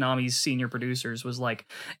one of Konami's senior producers was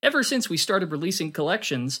like, ever since we started releasing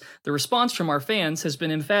collections, the response from our fans has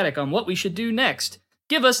been emphatic on what we should do next.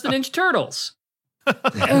 Give us the Ninja Turtles.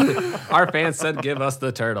 Our fans said, give us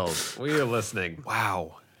the Turtles. We are listening.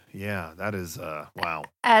 Wow. Yeah, that is, wow.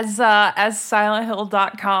 As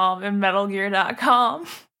SilentHill.com and MetalGear.com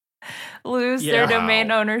lose their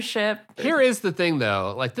domain ownership. Here is the thing,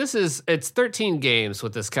 though. Like, it's 13 games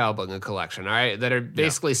with this Cowabunga collection, all right, that are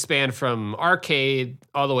basically spanned from arcade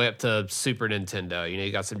all the way up to Super Nintendo. You know,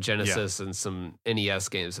 you got some Genesis and some NES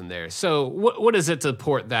games in there. So what is it to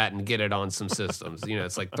port that and get it on some systems? You know,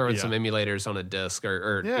 it's like throwing some emulators on a disc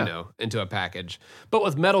or you know, into a package. But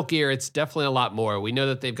with Metal Gear, it's definitely a lot more. We know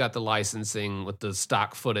that they've got the licensing with the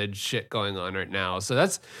stock footage shit going on right now. So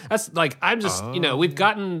that's like, I'm just, you know, we've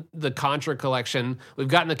gotten the Contra collection, we've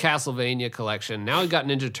gotten the Castlevania collection, now we've got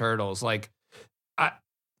Ninja Turtles. Like,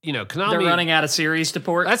 Konami, they're running out of series to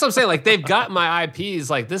port. That's what I'm saying. Like, they've got my IPs.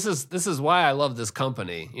 Like, this is why I love this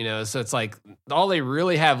company. You know, so it's like all they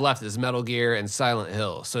really have left is Metal Gear and Silent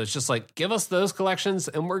Hill. So it's just like, give us those collections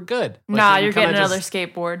and we're good. Like, you're getting another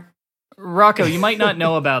skateboard. Rocco, you might not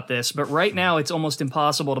know about this, but right now it's almost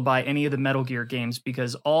impossible to buy any of the Metal Gear games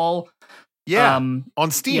because all on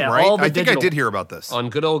Steam, right? I think I did hear about this. On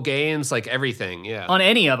Good Old Games, like everything, on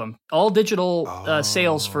any of them. All digital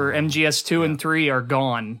sales for MGS2 and 3 are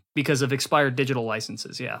gone because of expired digital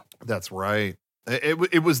licenses, That's right.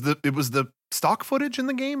 It was the stock footage in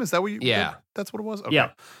the game? Is that what you that's what it was? Okay.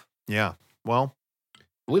 Yeah. Well,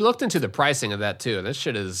 we looked into the pricing of that too, and this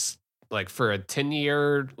shit is like for a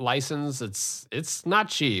 10-year license, it's not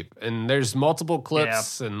cheap. And there's multiple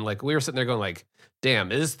clips and like we were sitting there going like,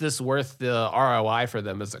 damn, is this worth the ROI for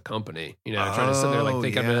them as a company? You know, trying to sit there like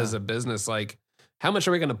think of it as a business. Like, how much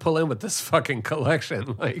are we going to pull in with this fucking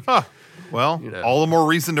collection? Like, well, all the more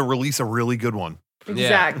reason to release a really good one.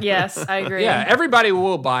 Exactly. Yes, I agree. Yeah, everybody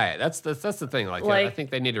will buy it. That's the thing. Like I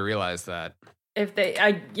think they need to realize that if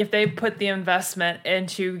they put the investment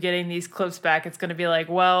into getting these clips back, it's going to be like,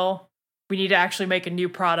 well, we need to actually make a new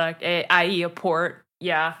product, i.e., a port.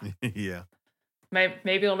 Yeah. Yeah.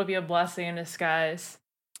 Maybe it'll be a blessing in disguise.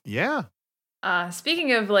 Yeah.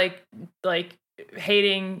 Speaking of like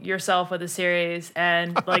hating yourself with a series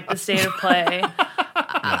and like the state of play,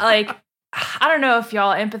 like I don't know if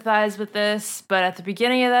y'all empathize with this, but at the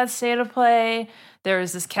beginning of that state of play, there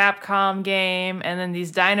was this Capcom game, and then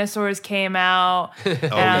these dinosaurs came out,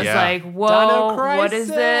 and I was like, whoa, what is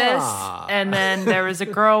this? And then there was a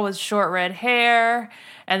girl with short red hair,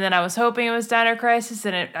 and then I was hoping it was Dino Crisis,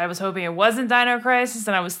 and I was hoping it wasn't Dino Crisis,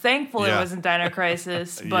 and I was thankful it wasn't Dino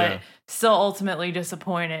Crisis, but still ultimately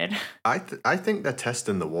disappointed. I think they're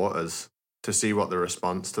testing the waters to see what the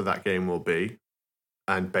response to that game will be,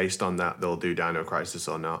 and based on that, they'll do Dino Crisis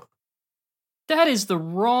or not. That is the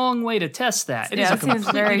wrong way to test that. It is a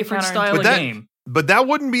completely different style of game. But that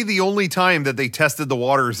wouldn't be the only time that they tested the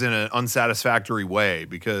waters in an unsatisfactory way,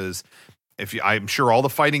 because I'm sure all the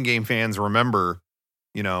fighting game fans remember,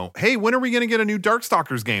 you know, hey, when are we going to get a new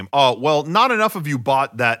Darkstalkers game? Oh, well, not enough of you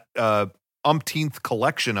bought that umpteenth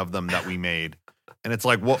collection of them that we made. And it's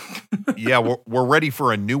like, well, yeah, we're ready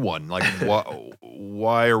for a new one. Like,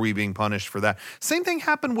 why are we being punished for that? Same thing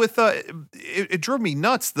happened with, it drove me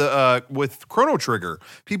nuts with Chrono Trigger.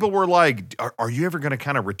 People were like, are you ever going to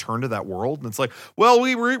kind of return to that world? And it's like, well,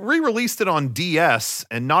 we re-released it on DS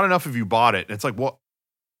and not enough of you bought it. And it's like, well,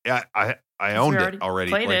 yeah, I owned it already.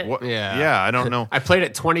 Played like, it. Yeah, I don't know. I played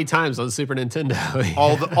it 20 times on Super Nintendo.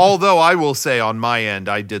 Although I will say on my end,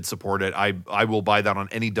 I did support it. I will buy that on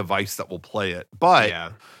any device that will play it.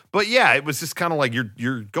 But yeah, it was just kind of like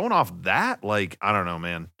you're going off that. Like, I don't know,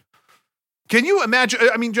 man. Can you imagine?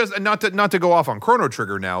 I mean, just not to go off on Chrono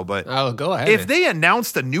Trigger now, but go ahead. If they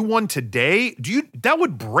announced a new one today, that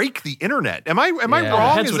would break the internet? Am I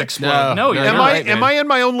wrong? Heads would explode. No, am I in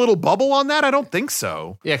my own little bubble on that? I don't think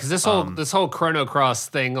so. Yeah, because this whole Chrono Cross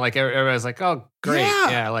thing, like everybody's like, oh great,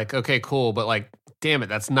 yeah, like okay, cool, but like, damn it,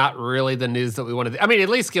 that's not really the news that we wanted. I mean, at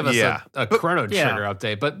least give us a Chrono Trigger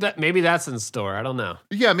update, but maybe that's in store. I don't know.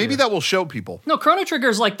 Yeah, maybe that will show people. No, Chrono Trigger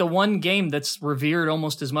is like the one game that's revered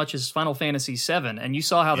almost as much as Final Fantasy VII, and you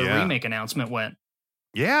saw how the remake announcement went.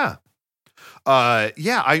 Yeah. I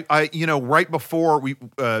right before we,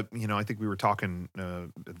 I think we were talking as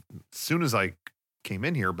soon as I came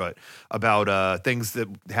in here, but about things that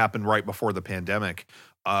happened right before the pandemic.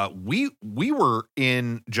 We were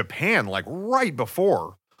in Japan like right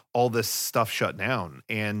before all this stuff shut down,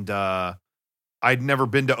 and I'd never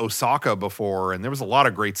been to Osaka before, and there was a lot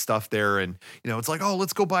of great stuff there. And, it's like, oh,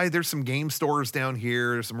 let's go by. There's some game stores down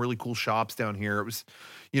here. There's some really cool shops down here. It was,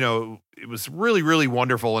 it was really, really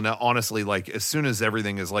wonderful. And honestly, like as soon as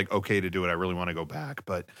everything is like okay to do it, I really want to go back.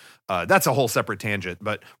 But that's a whole separate tangent.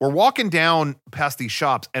 But we're walking down past these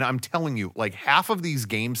shops, and I'm telling you, like half of these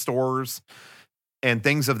game stores and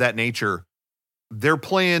things of that nature, they're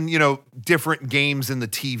playing, different games in the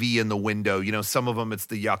TV in the window. Some of them it's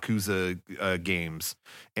the Yakuza games,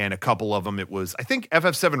 and a couple of them it was, I think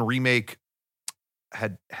FF7 Remake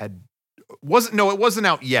it wasn't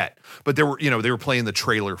out yet, but they were playing the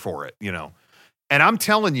trailer for it, And I'm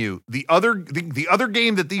telling you, the other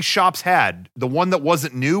game that these shops had, the one that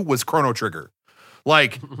wasn't new, was Chrono Trigger.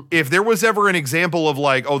 Like, if there was ever an example of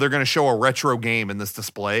like, oh, they're going to show a retro game in this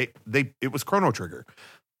display, it was Chrono Trigger.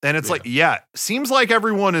 And it's like, seems like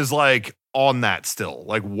everyone is like on that still.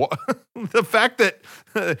 Like, what? The fact that,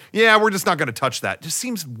 we're just not going to touch that just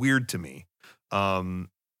seems weird to me. And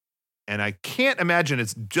I can't imagine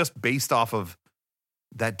it's just based off of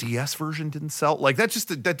that DS version didn't sell. Like, that just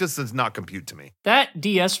does not compute to me. That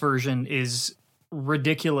DS version is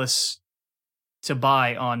ridiculous to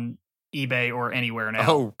buy on eBay or anywhere now.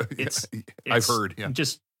 Oh, it's I've heard. Yeah.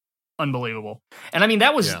 Just unbelievable. And I mean,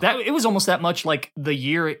 that was it was almost that much like the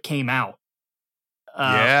year it came out.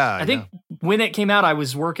 I think when it came out, I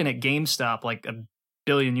was working at GameStop like a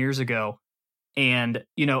billion years ago. And,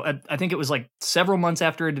 I think it was like several months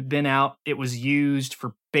after it had been out, it was used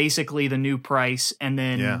for basically the new price. And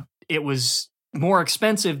then it was more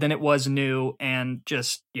expensive than it was new. And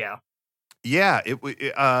just, Yeah,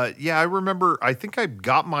 I remember, I think I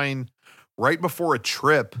got mine right before a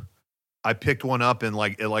trip. I picked one up in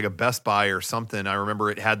like a Best Buy or something. I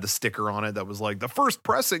remember it had the sticker on it that was like, the first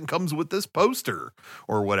pressing comes with this poster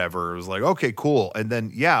or whatever. It was like, okay, cool. And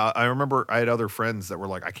then, I remember I had other friends that were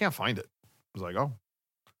like, I can't find it. I was like, oh,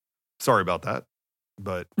 sorry about that.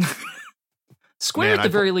 But Square at the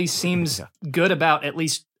very least seems good about at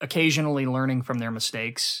least occasionally learning from their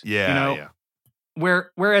mistakes.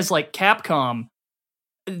 Whereas like Capcom,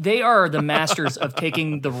 they are the masters of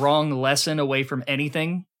taking the wrong lesson away from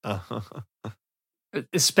anything.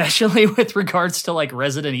 Especially with regards to like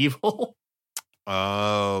Resident Evil.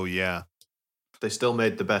 Oh, yeah. They still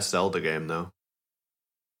made the best Zelda game, though.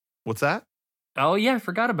 What's that? Oh, yeah, I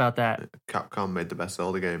forgot about that. Capcom made the best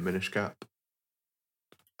Zelda game, Minish Cap.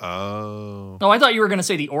 Oh. Oh, I thought you were going to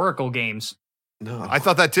say the Oracle games. No. I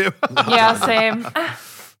thought that too. Yeah, same.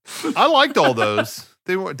 I liked all those.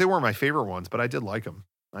 They weren't my favorite ones, but I did like them.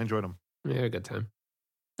 I enjoyed them. Yeah, good time.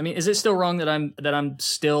 I mean, is it still wrong that I'm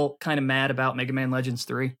still kind of mad about Mega Man Legends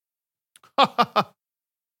 3?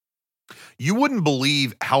 You wouldn't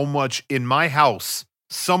believe how much in my house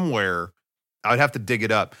somewhere, I'd have to dig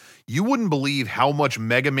it up. You wouldn't believe how much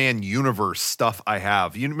Mega Man Universe stuff I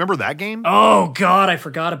have. You remember that game? Oh God, I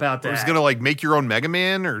forgot about that. It was gonna like make your own Mega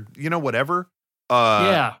Man or whatever.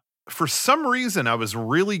 Yeah. For some reason, I was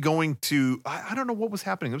really going to. I don't know what was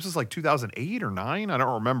happening. This was like 2008 or 9. I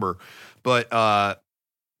don't remember, but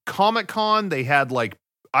Comic-Con, they had like,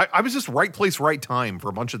 I was just right place, right time for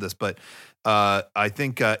a bunch of this, but I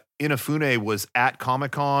think Inafune was at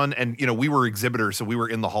Comic-Con, and we were exhibitors, so we were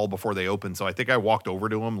in the hall before they opened. So I think I walked over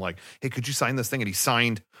to him like, hey, could you sign this thing? And he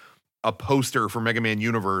signed a poster for Mega Man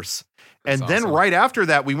Universe. That's awesome. Then right after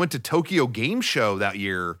that, we went to Tokyo Game Show that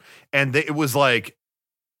year, and it was like,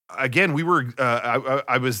 again, we were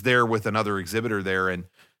I was there with another exhibitor there, and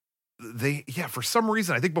they, for some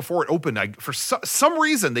reason, I think before it opened, for some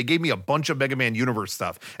reason, they gave me a bunch of Mega Man Universe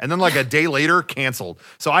stuff. And then like a day later, canceled.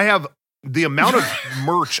 So I have the amount of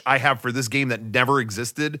merch I have for this game that never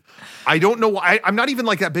existed. I don't know why. I'm not even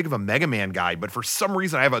like that big of a Mega Man guy, but for some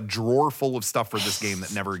reason, I have a drawer full of stuff for this game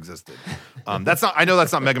that never existed. I know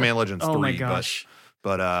that's not Mega Man Legends 3. Oh my gosh.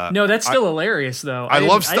 But no, that's still hilarious though. I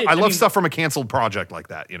love stuff from a canceled project like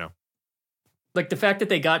that, Like the fact that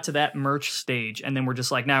they got to that merch stage and then we're just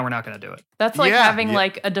like, nah, we're not going to do it. That's like having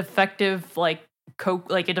like a defective like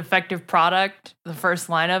a defective product, the first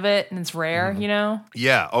line of it, and it's rare,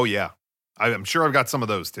 Yeah. Oh yeah. I'm sure I've got some of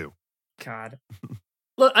those too. God.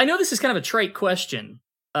 Look, I know this is kind of a trite question,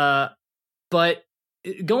 but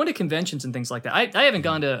going to conventions and things like that, I haven't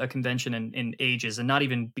gone to a convention in ages, and not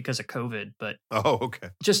even because of COVID, but okay.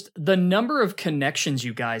 Just the number of connections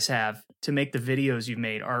you guys have to make the videos you've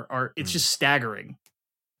made are it's just staggering.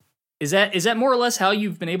 Is that more or less how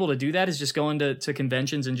you've been able to do that? Is just going to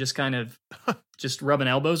conventions and just kind of just rubbing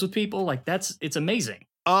elbows with people? Like it's amazing.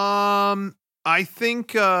 I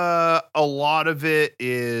think a lot of it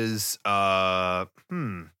is yeah,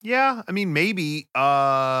 I mean maybe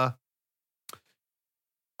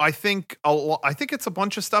I think it's a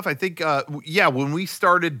bunch of stuff. I think, when we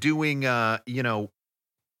started doing,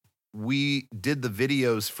 we did the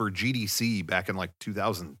videos for GDC back in like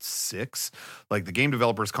 2006, like the Game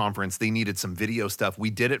Developers Conference. They needed some video stuff. We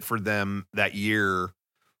did it for them that year.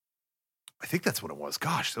 I think that's what it was.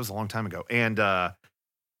 Gosh, that was a long time ago. And,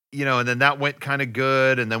 and then that went kind of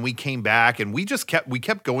good. And then we came back and we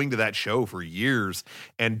kept going to that show for years.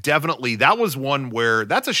 And definitely that was one where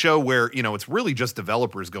that's a show where, it's really just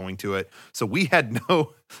developers going to it. So we had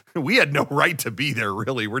no right to be there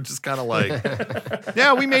really. We're just kind of like,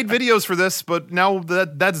 yeah, we made videos for this, but now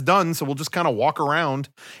that's done. So we'll just kind of walk around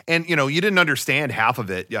and, you didn't understand half of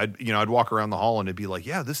it. I'd walk around the hall and it'd be like,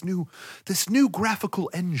 yeah, this new graphical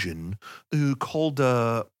engine called,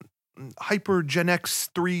 HyperGenX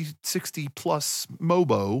 360 Plus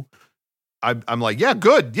Mobo. I'm like, yeah,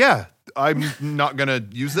 good. Yeah. I'm not going to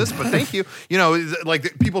use this, but thank you.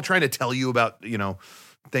 Like people trying to tell you about,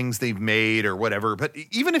 things they've made or whatever. But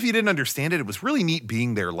even if you didn't understand it, it was really neat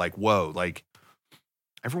being there. Like, whoa, like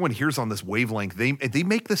everyone here's on this wavelength. They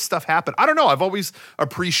make this stuff happen. I don't know. I've always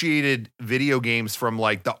appreciated video games from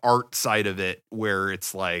like the art side of it, where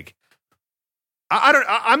it's like,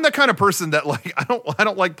 I'm the kind of person that like I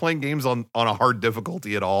don't like playing games on a hard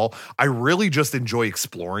difficulty at all. I really just enjoy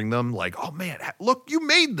exploring them. Like, oh man, look, you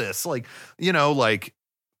made this. Like, like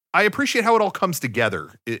I appreciate how it all comes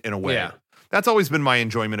together in a way. Yeah. That's always been my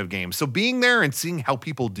enjoyment of games. So being there and seeing how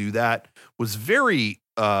people do that was very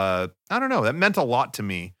I don't know, that meant a lot to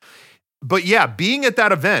me. But yeah, being at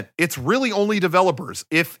that event, it's really only developers.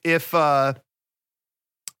 If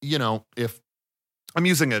I'm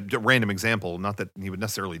using a random example, not that he would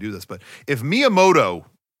necessarily do this, but if Shigeru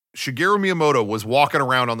Miyamoto was walking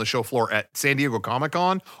around on the show floor at San Diego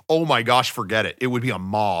Comic-Con, oh my gosh, forget it. It would be a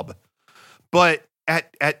mob. But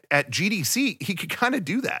at GDC, he could kind of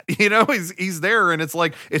do that. He's there and it's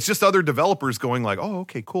like, it's just other developers going like, oh,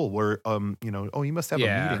 okay, cool. We're, you must have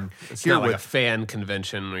a meeting. It's not like a fan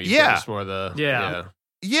convention where you get just more the,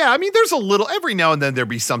 Yeah, I mean, there's a little, every now and then there'd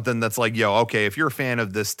be something that's like, okay, if you're a fan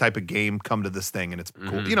of this type of game, come to this thing and it's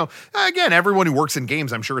cool. Again, everyone who works in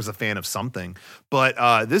games, I'm sure is a fan of something,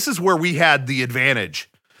 but this is where we had the advantage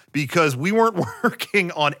because we weren't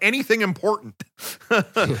working on anything important.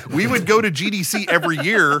 We would go to GDC every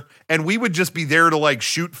year and we would just be there to like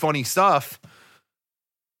shoot funny stuff.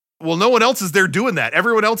 Well, no one else is there doing that.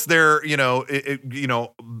 Everyone else there,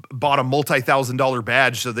 bought a multi-$1,000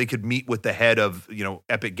 badge so they could meet with the head of,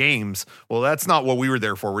 Epic Games. Well, that's not what we were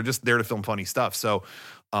there for. We're just there to film funny stuff. So,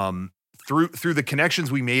 through the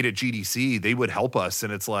connections we made at GDC, they would help us.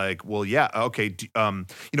 And it's like, well, yeah, okay.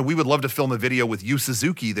 We would love to film a video with Yu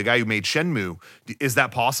Suzuki, the guy who made Shenmue. Is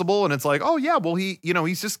that possible? And it's like, oh yeah, well,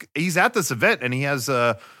 he's at this event and he has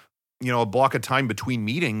a block of time between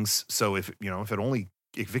meetings. So if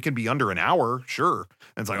it can be under an hour, sure.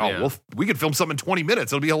 And it's like, well, we could film something in 20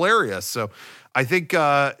 minutes. It'll be hilarious. So I think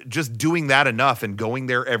just doing that enough and going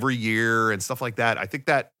there every year and stuff like that, I think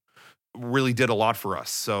that really did a lot for us.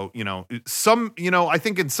 So, I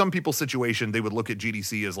think in some people's situation, they would look at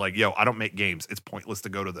GDC as like, I don't make games. It's pointless to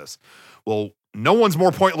go to this. Well, no one's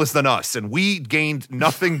more pointless than us. And we gained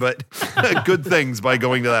nothing but good things by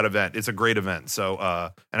going to that event. It's a great event. So,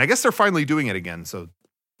 and I guess they're finally doing it again. So,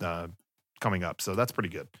 coming up, so that's pretty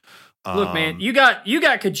good. Look, man, you got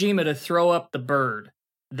Kojima to throw up the bird.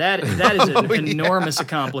 That is an enormous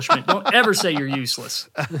accomplishment. Don't ever say you're useless.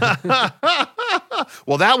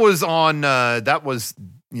 Well, that was on. That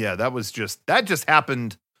just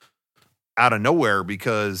happened out of nowhere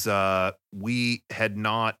because we had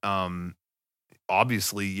not.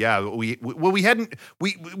 Obviously, we hadn't.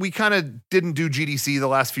 We kind of didn't do GDC the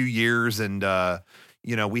last few years, and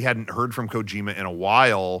we hadn't heard from Kojima in a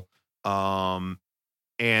while.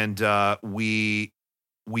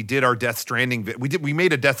 We did our Death Stranding. We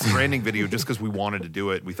made a Death Stranding video just because we wanted to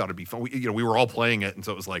do it. We thought it'd be fun. We were all playing it, and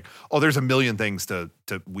so it was like, oh, there's a million things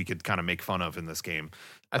we could kind of make fun of in this game.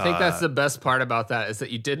 I think that's the best part about that is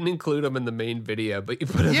that you didn't include them in the main video, but you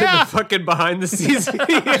put them in the fucking behind the scenes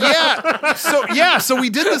video. So we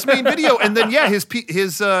did this main video, and then his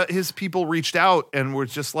people reached out and were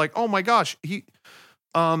just like, oh my gosh, he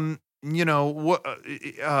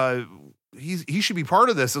should be part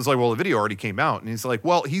of this. It's like, well, the video already came out. And he's like,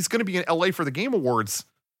 well, he's going to be in LA for the Game Awards.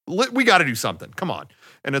 We got to do something. Come on.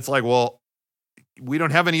 And it's like, well, we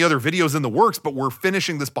don't have any other videos in the works, but we're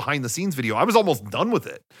finishing this behind the scenes video. I was almost done with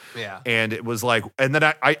it. Yeah. And it was like, and then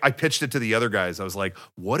I pitched it to the other guys. I was like,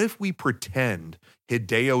 what if we pretend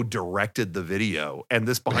Hideo directed the video and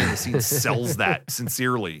this behind the scenes sells that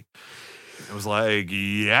sincerely? I was like,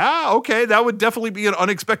 yeah, okay, that would definitely be an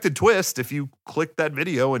unexpected twist if you clicked that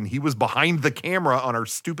video and he was behind the camera on our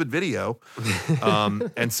stupid video.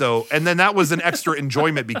 And then that was an extra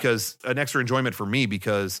enjoyment for me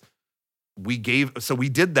because we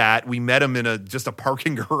did that. We met him in just a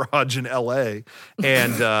parking garage in LA.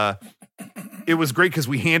 And it was great because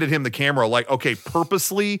we handed him the camera like, okay,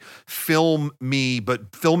 purposely film me,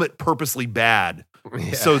 but film it purposely bad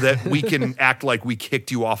so that we can act like we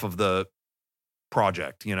kicked you off of the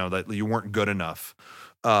project, that you weren't good enough.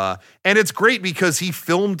 And it's great because he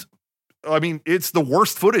filmed, it's the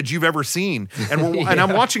worst footage you've ever seen. And and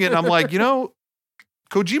I'm watching it and I'm like,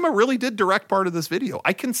 Kojima really did direct part of this video.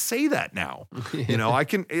 I can say that now.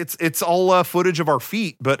 It's all footage of our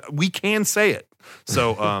feet, but we can say it.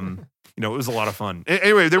 So, it was a lot of fun.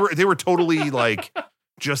 Anyway, they were totally like,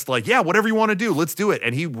 just like, yeah, whatever you want to do, let's do it.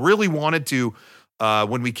 And he really wanted to,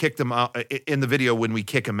 when we kicked him out in the video, when we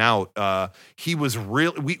kick him out, he was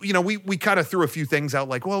really, we kind of threw a few things out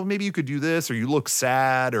like, well, maybe you could do this, or you look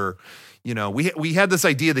sad, or, we had this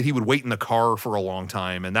idea that he would wait in the car for a long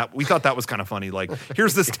time. And that we thought that was kind of funny. Like,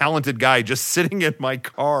 here's this talented guy just sitting in my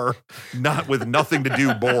car, not with nothing to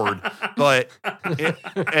do, bored. But,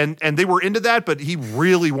 and they were into that, but he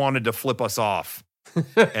really wanted to flip us off.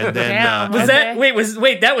 And then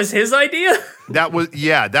that was his idea? That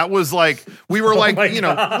was like, we were like, you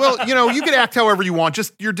can act however you want,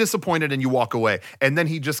 just you're disappointed and you walk away. And then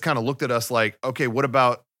he just kind of looked at us like, okay, what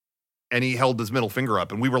about, and he held his middle finger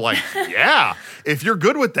up and we were like, yeah, if you're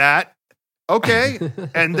good with that, okay.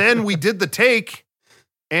 And then we did the take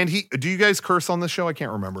and do you guys curse on this show? I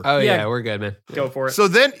can't remember. Oh yeah, we're good, man. Go for it. So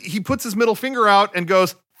then he puts his middle finger out and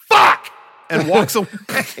goes, fuck, and walks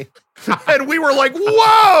away. And we were like,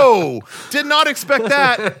 whoa, did not expect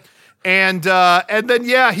that. And then,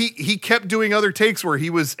 he kept doing other takes where he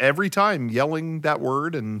was every time yelling that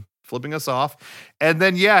word and flipping us off. And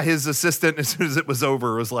then, his assistant, as soon as it was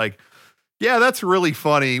over, was like, yeah, that's really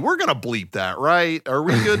funny. We're going to bleep that, right? Are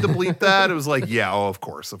we good to bleep that? It was like, of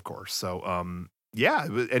course. So,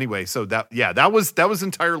 anyway, so that was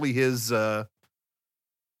entirely his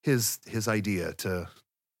idea to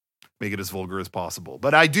make it as vulgar as possible.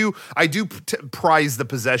 But I do prize the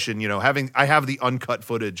possession, I have the uncut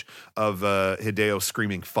footage of Hideo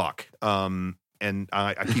screaming fuck. And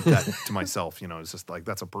I keep that to myself, it's just like,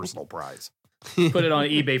 that's a personal prize. Put it on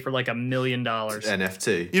eBay for like $1 million.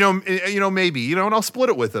 NFT. Maybe, and I'll split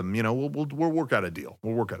it with him. We'll work out a deal.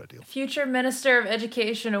 Future Minister of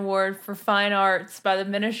Education Award for Fine Arts by the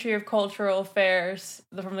Ministry of Cultural Affairs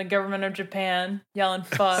from the government of Japan. Yelling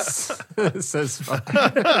fuck. It says fuck.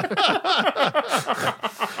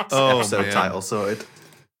 Episode title sorted.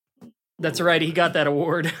 That's right. He got that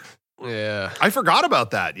award. Yeah. I forgot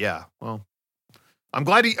about that. Yeah. Well, I'm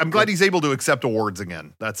glad he's able to accept awards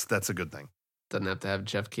again. That's a good thing. Doesn't have to have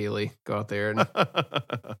Jeff Keighley go out there. And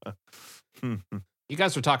you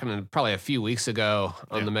guys were talking probably a few weeks ago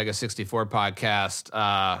on the Mega64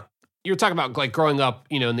 podcast. You were talking about like growing up,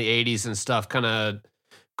 in the 80s and stuff, kind of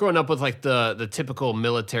growing up with like the typical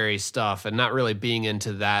military stuff and not really being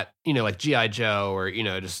into that, like G.I. Joe or,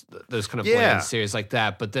 just those kind of bland series like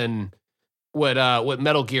that. But then what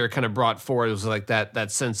Metal Gear kind of brought forward was like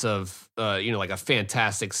that sense of, like a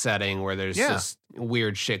fantastic setting where there's just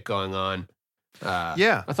weird shit going on.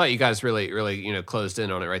 I thought you guys really, closed in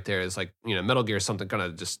on it right there. It's like, Metal Gear is something kind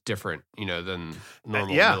of just different, than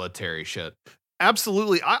normal military shit.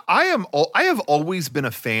 Absolutely. I have always been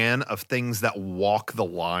a fan of things that walk the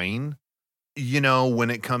line, when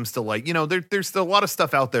it comes to like, there's a lot of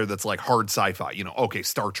stuff out there that's like hard sci-fi, okay,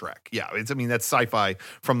 Star Trek. Yeah. That's sci-fi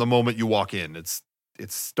from the moment you walk in. It's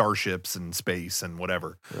starships and space and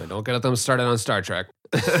whatever. Don't get them started on Star Trek.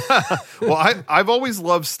 Well, I've always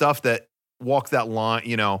loved stuff that walk that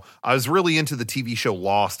line. I was really into the TV show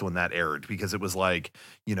Lost when that aired because it was like,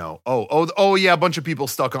 a bunch of people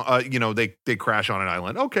stuck on, they crash on an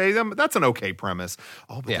island. Okay, that's an okay premise.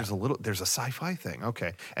 Oh, but there's a sci-fi thing.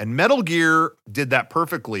 Okay. And Metal Gear did that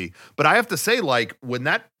perfectly. But I have to say, like, when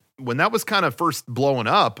that was kind of first blowing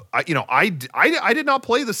up, I did not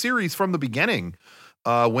play the series from the beginning.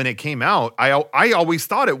 When it came out, I always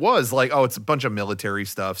thought it was like, it's a bunch of military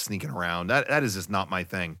stuff sneaking around. That is just not my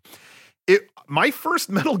thing. My first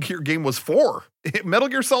Metal Gear game was 4. Metal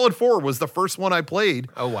Gear Solid 4 was the first one I played.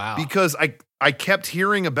 Oh, wow. Because I kept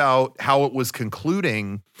hearing about how it was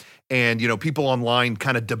concluding and, people online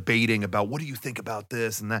kind of debating about what do you think about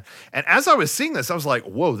this and that. And as I was seeing this, I was like,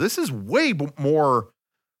 whoa, this is way more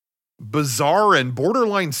bizarre and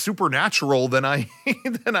borderline supernatural than I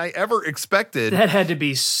ever expected. That had to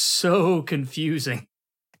be so confusing.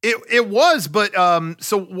 It was, but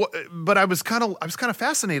but I was kind of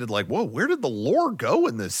fascinated, like, whoa, where did the lore go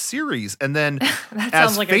in this series? And then that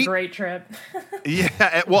sounds like a great trip.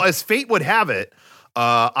 Yeah, well, as fate would have it,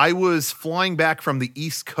 I was flying back from the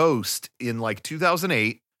East Coast in like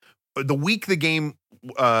 2008, the week the game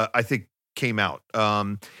I think came out.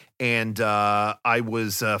 And I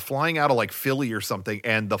was flying out of like Philly or something,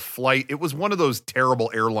 and the flight, it was one of those terrible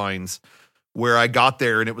airlines where I got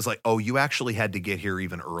there and it was like, oh, you actually had to get here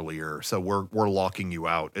even earlier, so we're locking you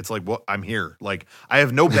out. It's like, well, I'm here. Like, I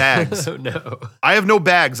have no bags. Oh, no. I have no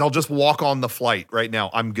bags. I'll just walk on the flight right now.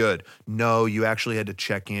 I'm good. No, you actually had to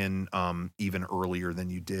check in even earlier than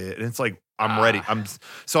you did. And it's like, I'm ready.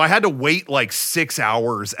 So I had to wait like 6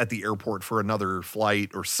 hours at the airport for another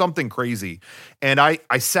flight or something crazy. And I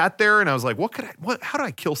sat there and I was like, how do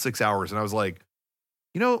I kill 6 hours? And I was like,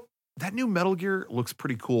 that new Metal Gear looks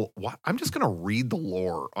pretty cool. I'm just going to read the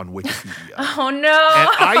lore on Wikipedia. Oh, no. And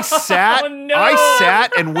I sat, Oh, no. I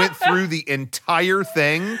sat and went through the entire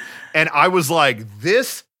thing, and I was like,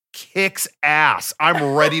 this kicks ass.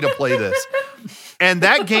 I'm ready to play this. And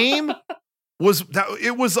that game was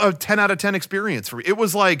a 10 out of 10 experience for me. It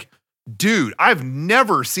was like, dude, I've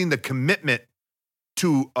never seen the commitment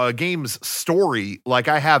to a game's story like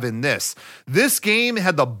I have in this. This game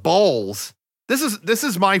had the balls. This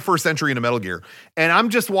is my first entry into Metal Gear, and I'm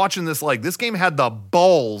just watching this like, this game had the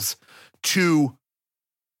balls to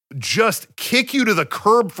just kick you to the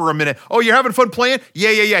curb for a minute. Oh, you're having fun playing?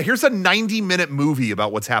 Yeah. Here's a 90-minute movie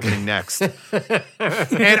about what's happening next. And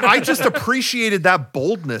I just appreciated that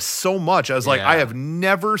boldness so much. I was like, I have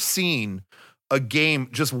never seen a game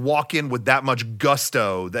just walk in with that much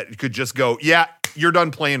gusto that could just go, yeah, you're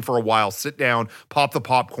done playing for a while. Sit down, pop the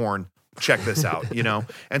popcorn. Check this out,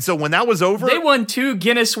 And so when that was over, they won 2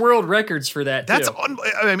 Guinness World Records for that. That's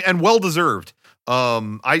and well deserved.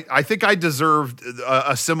 I think I deserved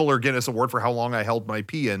a similar Guinness Award for how long I held my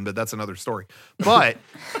pee in, but that's another story. But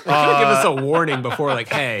give us a warning before, like,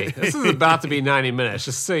 hey, this is about to be 90 minutes,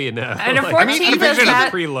 just so you know. And if 14 does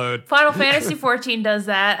that, preload. Final Fantasy 14 does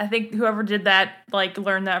that. I think whoever did that, like,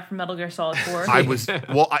 learned that from Metal Gear Solid 4. I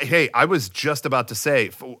was just about to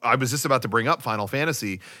say, I was just about to bring up Final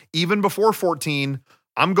Fantasy. Even before 14,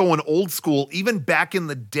 I'm going old school. Even back in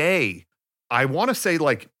the day, I want to say,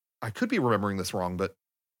 like, I could be remembering this wrong, but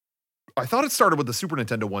I thought it started with the Super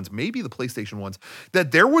Nintendo ones, maybe the PlayStation ones,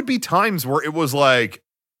 that there would be times where it was like,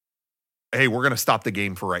 hey, we're going to stop the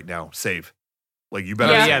game for right now. Save. Like, you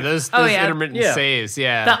better. Yeah, those intermittent saves.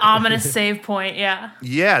 Yeah. The ominous save point. Yeah.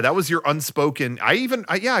 Yeah. That was your unspoken.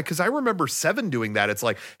 Because I remember 7 doing that. It's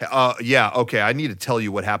like, okay, I need to tell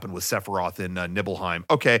you what happened with Sephiroth in Nibelheim.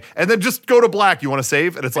 Okay. And then just go to black. You want to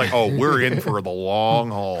save? And it's like, oh, we're in for the long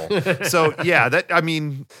haul. So, yeah,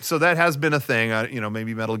 so that has been a thing.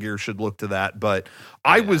 Maybe Metal Gear should look to that. But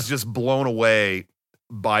I was just blown away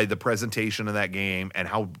by the presentation of that game and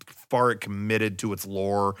how far it committed to its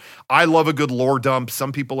lore. I love a good lore dump.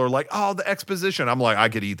 Some people are like, oh, the exposition. I'm like, I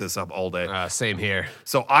could eat this up all day. Same here.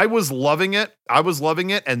 So I was loving it.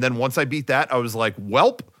 And then once I beat that, I was like,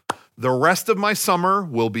 welp, the rest of my summer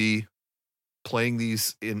will be playing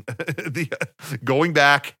these in going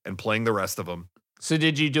back and playing the rest of them. So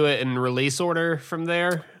did you do it in release order from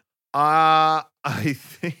there? I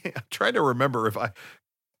think I'm trying to remember if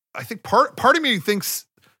I think part of me thinks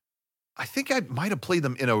I think I might have played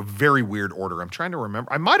them in a very weird order. I'm trying to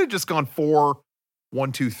remember. I might have just gone 4,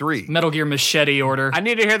 1, 2, 3. Metal Gear Machete order. I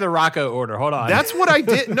need to hear the Rocco order. Hold on. That's what I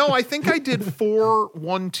did. No, I think I did 4,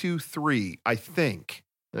 1, 2, 3. I think.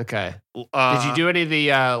 Okay. Did you do any of the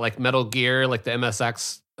like Metal Gear, like the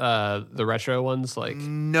MSX, the retro ones? Like,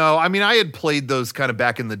 no, I mean, I had played those kind of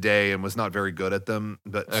back in the day and was not very good at them.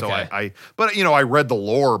 But so I read the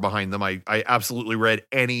lore behind them. I absolutely read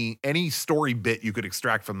any story bit you could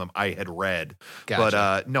extract from them. I had read.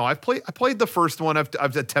 Gotcha. But no, I played the first one.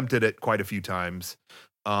 I've attempted it quite a few times.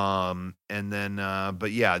 But other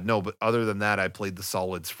than that, I played the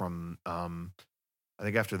solids from I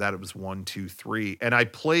think after that it was 1, 2, 3, and I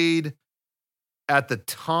played. At the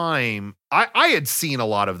time, I had seen a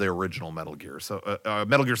lot of the original Metal Gear, so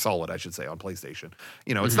Metal Gear Solid, I should say, on PlayStation.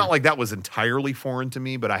 It's not like that was entirely foreign to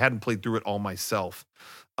me, but I hadn't played through it all myself.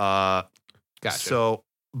 Gotcha.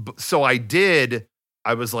 So I did.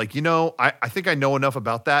 I was like, I think I know enough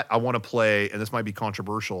about that. I want to play, and this might be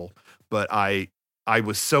controversial, but I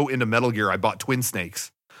was so into Metal Gear, I bought Twin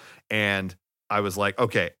Snakes, and I was like,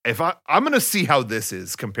 okay, if I'm going to see how this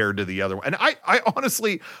is compared to the other one. And I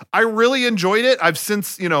honestly, I really enjoyed it. I've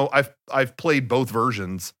since, I've played both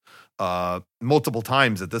versions multiple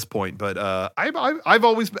times at this point, but I've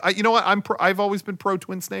always, I've always been pro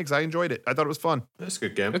Twin Snakes. I enjoyed it. I thought it was fun. That's a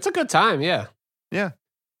good game. It's a good time. Yeah. Yeah.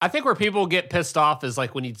 I think where people get pissed off is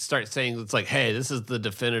like when you start saying it's like, hey, this is the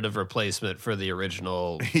definitive replacement for the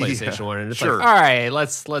original PlayStation 1. And it's like, all right,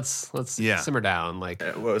 let's simmer down. Like,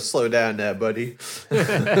 well, slow down there, buddy.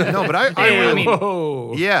 No, but I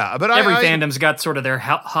mean, yeah, but every fandom's got sort of their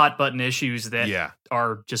hot button issues that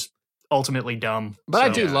are just ultimately dumb. But I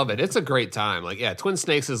do love it. It's a great time. Like, Twin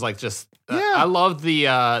Snakes is like just. I love the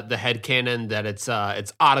headcanon that it's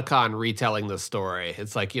Otacon retelling the story.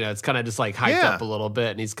 It's like, it's kind of just like hyped up a little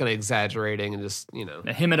bit, and he's kind of exaggerating and just,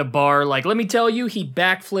 him at a bar, like, let me tell you, he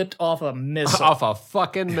backflipped off a missile. Off a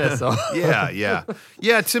fucking missile. Yeah.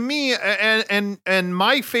 To me, and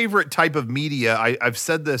my favorite type of media, I've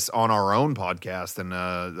said this on our own podcast and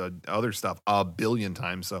other stuff a billion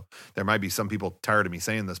times, so there might be some people tired of me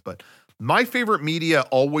saying this, but my favorite media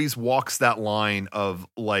always walks that line of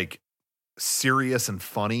like serious and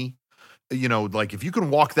funny. Like if you can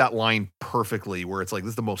walk that line perfectly where it's like,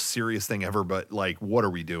 this is the most serious thing ever, but like, what are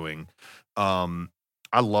we doing?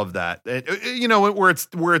 I love that.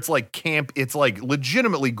 Where it's like camp, it's like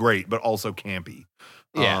legitimately great, but also campy.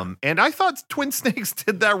 Yeah. And I thought Twin Snakes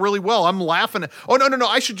did that really well. I'm laughing. Oh, no.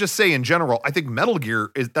 I should just say in general, I think Metal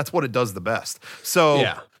Gear that's what it does the best.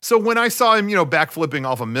 So when I saw him, backflipping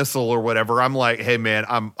off a missile or whatever, I'm like, hey man,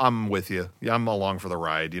 I'm with you. Yeah, I'm along for the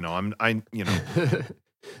ride.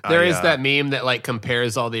 There is that meme that like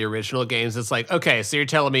compares all the original games. It's like, okay, so you're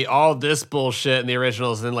telling me all this bullshit in the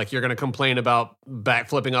originals, and then like you're going to complain about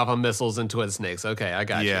backflipping off of missiles and Twin Snakes. Okay, I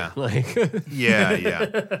got you. Like,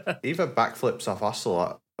 yeah. Even backflips off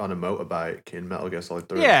Ocelot on a motorbike in Metal Gear Solid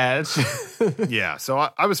 3. Yeah, yeah. So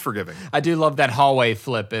I was forgiving. I do love that hallway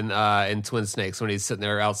flip in Twin Snakes when he's sitting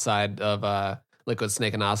there outside of Liquid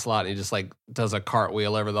Snake and Ocelot, and he just like does a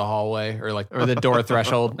cartwheel over the hallway or the door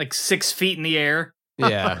threshold, like 6 feet in the air.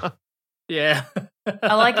 Yeah. Yeah.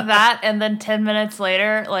 I like that. And then 10 minutes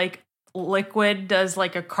later, like Liquid does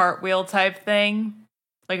like a cartwheel type thing,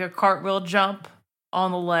 like a cartwheel jump on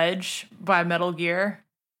the ledge by Metal Gear.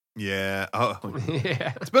 Yeah. Oh,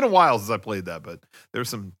 yeah. It's been a while since I played that, but there's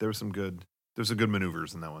some good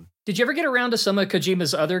maneuvers in that one. Did you ever get around to some of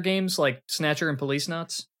Kojima's other games like Snatcher and Police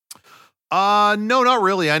Nuts? No, not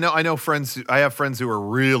really. I know friends. I have friends who are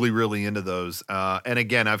really, really into those. And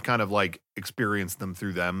again, I've kind of like experienced them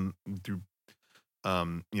through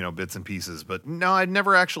bits and pieces. But no, I'd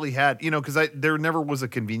never actually had, because there never was a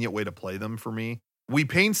convenient way to play them for me. We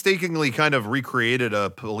painstakingly kind of recreated a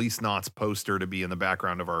Police Knots poster to be in the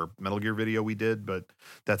background of our Metal Gear video we did, but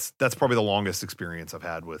that's probably the longest experience I've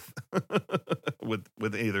had with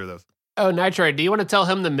with either of those. Oh, Nitroid, do you want to tell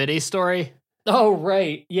him the MIDI story? Oh,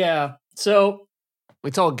 right. Yeah. So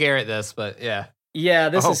we told Garrett this, but yeah. Yeah,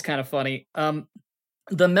 this is kind of funny.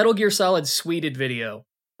 The Metal Gear Solid Sweeted video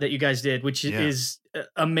that you guys did, which is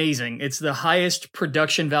amazing. It's the highest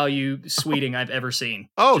production value sweeting I've ever seen.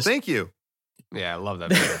 Oh, thank you. Yeah, I love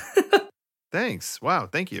that video. Thanks. Wow,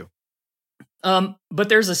 thank you. But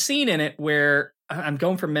there's a scene in it where I'm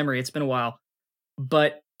going from memory. It's been a while,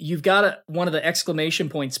 but you've got one of the exclamation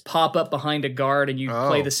points pop up behind a guard, and you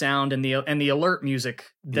play the sound and the alert music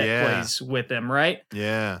that plays with them, right?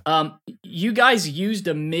 Yeah. You guys used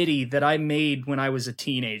a MIDI that I made when I was a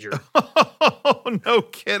teenager. Oh, no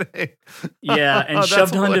kidding. Yeah, and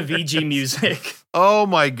shoved onto VG music. Oh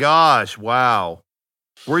my gosh! Wow.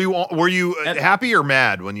 Were you happy or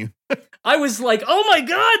mad when you? I was like, "Oh my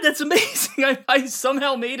god, that's amazing!" I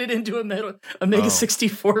somehow made it into a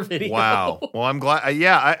Mega64 video. Wow. Well, I'm glad.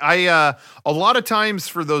 I a lot of times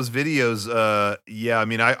for those videos, I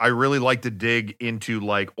mean, I really like to dig into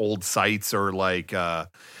like old sites or like,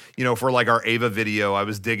 for like our Ava video, I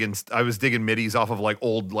was digging MIDIs off of like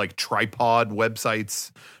old like tripod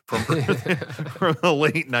websites from the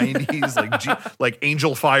late 90s, like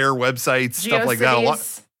Angel Fire websites, stuff like that. A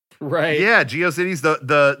lot. Right. Yeah, GeoCities.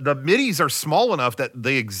 The MIDIs are small enough that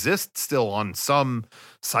they exist still on some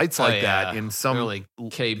sites like that. In some, they're like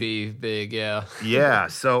KB big, yeah. Yeah.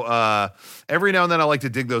 So every now and then I like to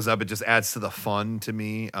dig those up. It just adds to the fun to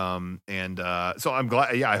me. So I'm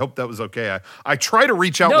glad. Yeah, I hope that was okay. I try to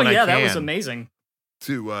reach out when I can. That was amazing.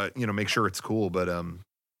 To make sure it's cool, but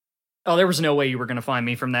Oh, there was no way you were going to find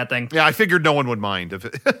me from that thing. Yeah, I figured no one would mind if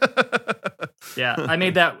it. Yeah, I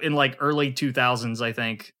made that in like early 2000s, I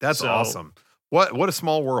think. That's awesome. What a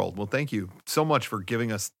small world. Well, thank you so much for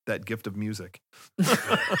giving us that gift of music.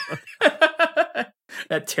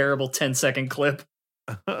 That terrible 10-second clip.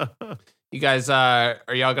 You guys, are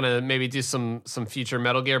y'all gonna maybe do some future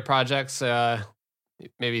Metal Gear projects?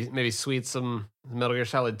 Maybe sweet some Metal Gear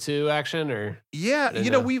Solid 2 action, or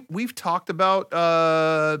we've talked about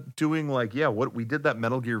doing like what we did that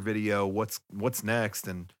Metal Gear video. What's next,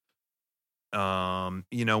 and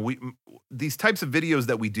these types of videos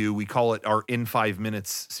that we do, we call it our in 5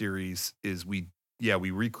 minutes series. Is we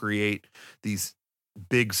recreate these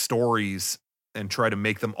big stories and try to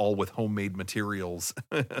make them all with homemade materials.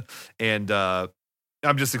 And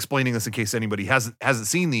I'm just explaining this in case anybody hasn't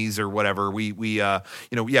seen these or whatever. We did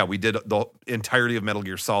the entirety of Metal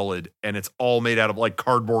Gear Solid, and it's all made out of like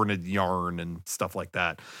cardboard and yarn and stuff like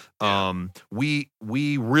that. Yeah. We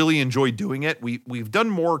really enjoy doing it. We've done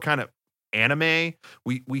more kind of anime.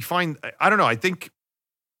 We find, I don't know, I think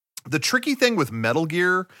the tricky thing with Metal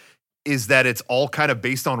Gear is that it's all kind of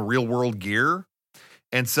based on real world gear.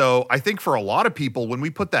 And so I think for a lot of people, when we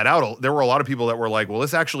put that out, there were a lot of people that were like, well,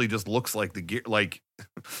 this actually just looks like the gear, like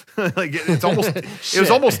it's almost, it was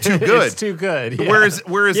almost too good. It's too good. Yeah. Whereas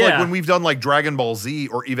like when we've done like Dragon Ball Z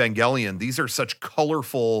or Evangelion, these are such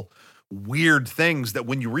colorful, weird things that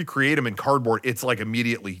when you recreate them in cardboard, it's like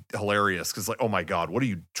immediately hilarious. Cause like, oh my God, what are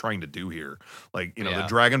you trying to do here? Like, the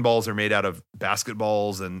Dragon Balls are made out of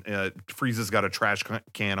basketballs, and Frieza's got a trash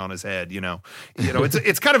can on his head,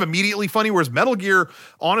 it's kind of immediately funny. Whereas Metal Gear,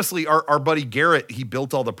 honestly, our buddy Garrett, he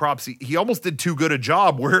built all the props. He almost did too good a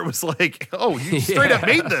job where it was like, oh, you straight up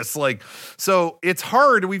made this. Like, so it's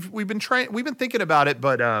hard. We've been thinking about it,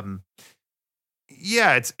 but,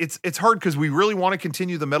 yeah, it's hard because we really want to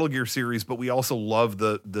continue the Metal Gear series, but we also love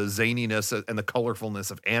the zaniness and the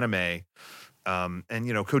colorfulness of anime. And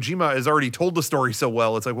Kojima has already told the story so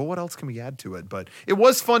well. It's like, well, what else can we add to it? But it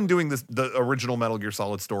was fun doing the original Metal Gear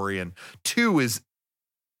Solid story, and 2 is,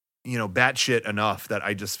 batshit enough that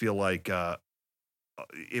I just feel like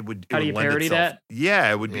it would. How do you parody that?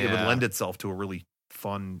 Yeah, it would lend itself to a really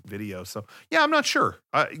fun video. So yeah, I'm not sure.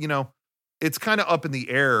 It's kind of up in the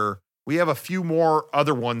air. We have a few more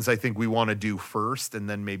other ones I think we want to do first, and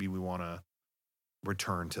then maybe we want to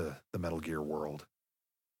return to the Metal Gear world.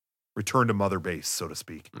 Return to Mother Base, so to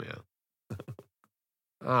speak.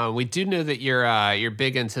 Yeah. We do know that you're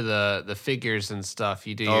big into the figures and stuff.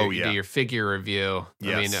 You do your figure review.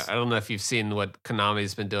 Yes. I mean, I don't know if you've seen what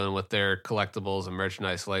Konami's been doing with their collectibles and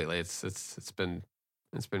merchandise lately. It's been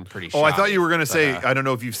pretty shocking. Oh, I thought you were going to say, I don't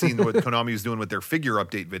know if you've seen what Konami is doing with their figure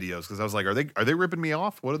update videos, because I was like, are they ripping me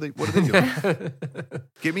off? What are they doing?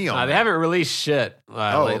 Get me on. They haven't released shit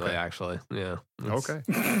lately, actually. Yeah. Okay.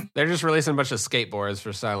 They're just releasing a bunch of skateboards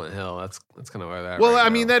for Silent Hill. That's kind of where they're at. Well, right, I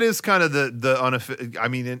mean, that is kind of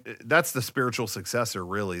that's the spiritual successor,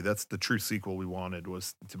 really. That's the true sequel we wanted,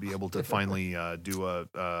 was to be able to finally do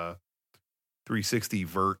a 360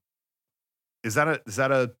 vert. Is that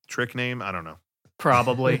a trick name? I don't know.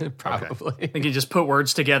 Probably. Probably. Okay. I think you just put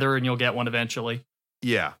words together and you'll get one eventually.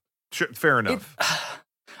 Yeah. Sure, fair enough.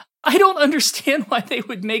 I don't understand why they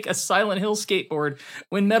would make a Silent Hill skateboard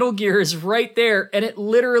when Metal Gear is right there and it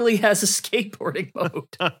literally has a skateboarding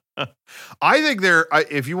mode. I think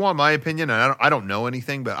if you want my opinion, and I don't know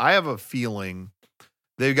anything, but I have a feeling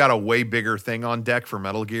they've got a way bigger thing on deck for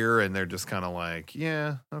Metal Gear, and they're just kind of like,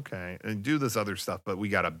 yeah, okay, and do this other stuff, but we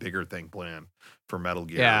got a bigger thing planned for Metal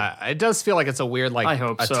Gear. Yeah, it does feel like it's a weird, like, I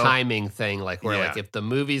hope a so. timing thing, like where like if the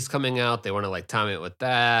movie's coming out, they want to like time it with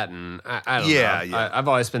that, and I don't know. Yeah. I've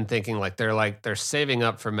always been thinking they're saving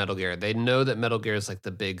up for Metal Gear. They know that Metal Gear is like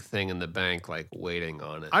the big thing in the bank, like waiting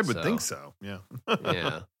on it. I would think so. Yeah.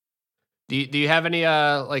 Yeah. Do you have any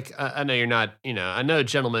I know you're not, I know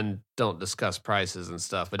gentlemen don't discuss prices and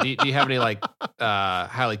stuff, but do you have any like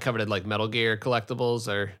highly coveted like Metal Gear collectibles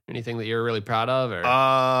or anything that you're really proud of? Or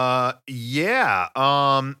yeah.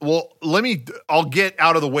 Well, I'll get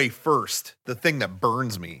out of the way first. The thing that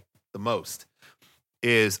burns me the most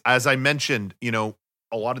is, as I mentioned,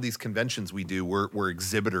 a lot of these conventions we do, we're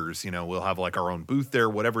exhibitors, we'll have like our own booth there,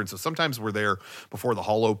 whatever. And so sometimes we're there before the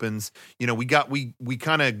hall opens. We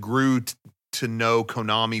kind of grew to know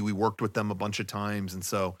Konami. We worked with them a bunch of times. And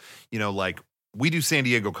so, like we do San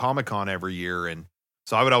Diego Comic-Con every year. And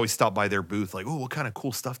so I would always stop by their booth, like, oh, what kind of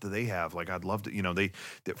cool stuff do they have? Like, I'd love to, they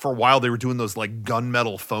for a while they were doing those like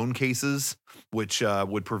gunmetal phone cases, which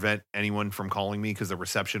would prevent anyone from calling me because the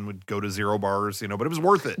reception would go to 0 bars, but it was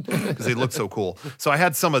worth it because they looked so cool. So I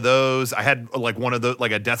had some of those. I had like one of the,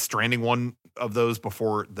 like a Death Stranding one of those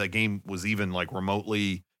before the game was even like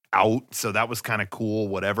remotely out. So that was kind of cool,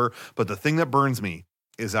 whatever. But the thing that burns me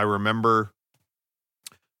is I remember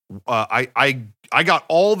I got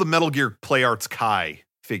all the Metal Gear Play Arts Kai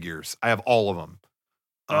figures. I have all of them.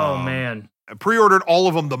 Oh, man. I pre-ordered all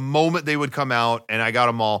of them the moment they would come out, and I got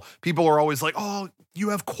them all. People are always like, oh, you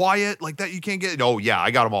have Quiet like that? You can't get it. Oh, yeah,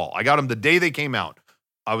 I got them all. I got them the day they came out.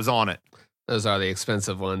 I was on it. Those are the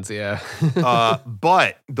expensive ones, yeah.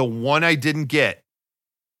 But the one I didn't get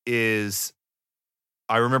is,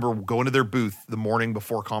 I remember going to their booth the morning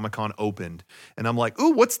before Comic-Con opened, and I'm like,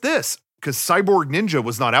 ooh, what's this? Cyborg Ninja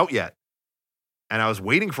was not out yet. And I was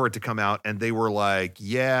waiting for it to come out, and they were like,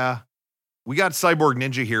 yeah, we got Cyborg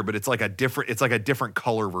Ninja here, but it's like a different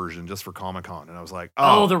color version just for Comic-Con. And I was like,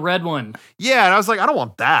 oh, the red one. Yeah, and I was like, I don't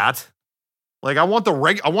want that. Like,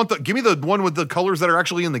 give me the one with the colors that are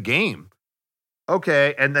actually in the game.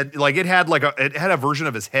 Okay, and then like it had a version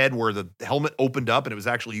of his head where the helmet opened up and it was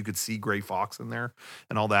actually, you could see Gray Fox in there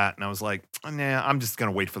and all that. And I was like, nah, I'm just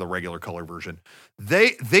gonna wait for the regular color version.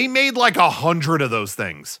 They made like 100 of those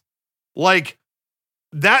things. Like,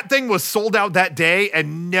 that thing was sold out that day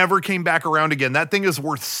and never came back around again. That thing is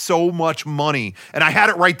worth so much money. And I had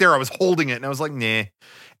it right there. I was holding it and I was like, nah.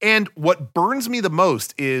 And what burns me the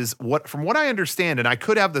most is from what I understand, and I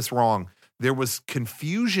could have this wrong, there was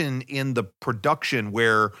confusion in the production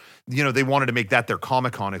where, they wanted to make that their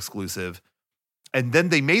Comic-Con exclusive. And then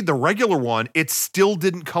they made the regular one. It still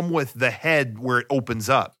didn't come with the head where it opens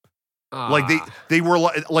up. Like they were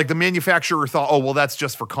like the manufacturer thought, oh, well, that's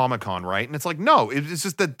just for Comic-Con, right? And it's like, no, it's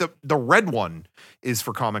just that the red one is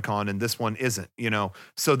for Comic-Con and this one isn't,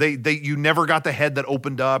 So you never got the head that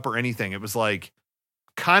opened up or anything. It was like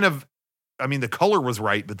kind of, I mean, the color was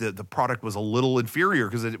right, but the product was a little inferior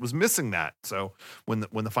because it was missing that. So when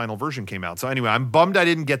the final version came out. So anyway, I'm bummed I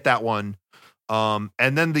didn't get that one. And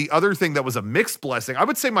then the other thing that was a mixed blessing, I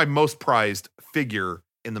would say my most prized figure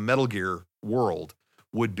in the Metal Gear world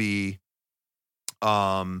would be,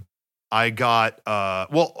 I got,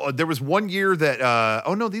 there was one year that,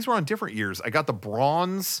 oh no, these were on different years. I got the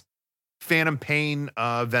bronze Phantom Pain,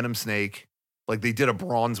 Venom Snake. Like they did a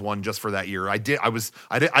bronze one just for that year. I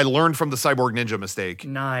learned from the Cyborg Ninja mistake.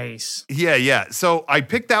 Nice. Yeah. So I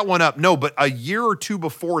picked that one up. No, but a year or two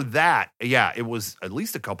before that, it was at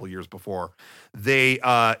least a couple years before, they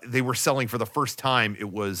were selling for the first time.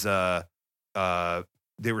 It was, they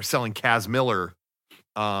were selling Kaz Miller,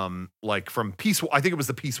 like from I think it was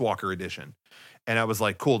the Peace Walker edition. And I was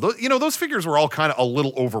like, cool. Those figures were all kind of a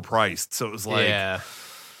little overpriced. So it was like,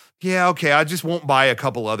 yeah, okay, I just won't buy a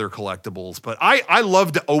couple other collectibles. But I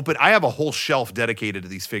love to open. I have a whole shelf dedicated to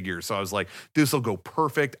these figures. So I was like, this will go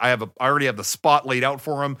perfect. I already have the spot laid out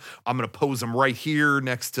for them. I'm going to pose them right here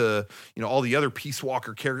next to, all the other Peace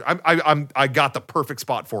Walker characters. I got the perfect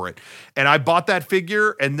spot for it. And I bought that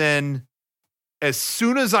figure, and then as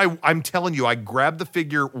soon as I'm telling you, I grabbed the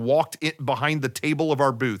figure, walked in behind the table of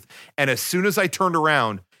our booth, and as soon as I turned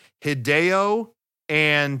around, Hideo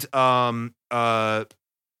and oh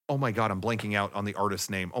my God, I'm blanking out on the artist's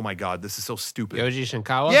name. Oh my God, this is so stupid. Yoji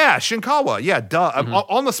Shinkawa? Yeah, Shinkawa. Yeah, duh. Mm-hmm.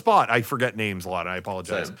 On the spot, I forget names a lot, and I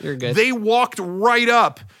apologize. Same. You're good. They walked right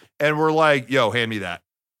up and were like, yo, hand me that.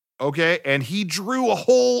 Okay, and he drew a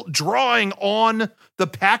whole drawing on the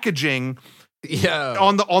packaging. Yeah,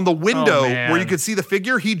 on the window where you could see the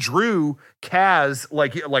figure. He drew Kaz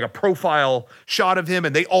like a profile shot of him,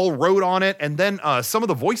 and they all wrote on it. And then some of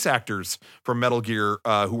the voice actors from Metal Gear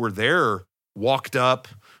who were there walked up.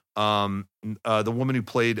 The woman who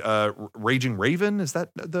played Raging Raven, is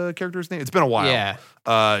that the character's name? It's been a while. Yeah.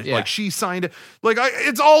 Like she signed it. Like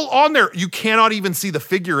it's all on there. You cannot even see the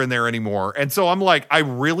figure in there anymore. And so I'm like, I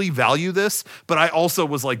really value this, but I also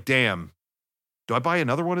was like, damn. Do I buy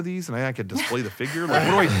another one of these and I could display the figure? Like,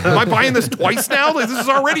 am I buying this twice now? Like, this is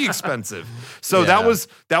already expensive. So that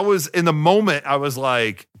was in the moment. I was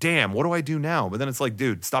like, damn, what do I do now? But then it's like,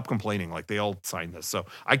 dude, stop complaining. Like they all signed this. So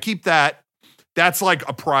I keep that. That's like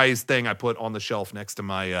a prize thing I put on the shelf next to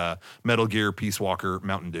my Metal Gear Peace Walker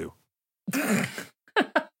Mountain Dew.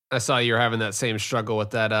 I saw you were having that same struggle with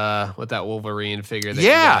that Wolverine figure that you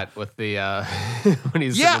got with the when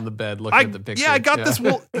he's sitting on the bed looking at the picture. Yeah, I got this.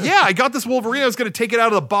 I got this Wolverine. I was going to take it out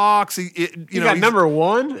of the box. You got number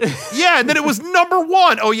one. Yeah, and then it was number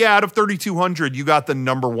one. Oh yeah, out of 3,200, you got the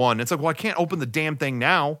number one. It's like, well, I can't open the damn thing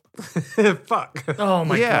now. Fuck. Oh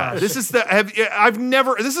my gosh. This is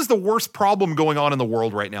This is the worst problem going on in the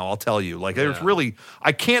world right now. I'll tell you. Like, there's really,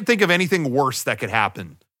 I can't think of anything worse that could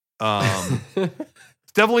happen.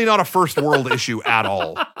 It's definitely not a first world issue at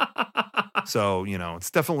all. So,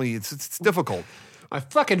 it's definitely, it's difficult. My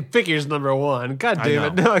fucking figure's number one. God damn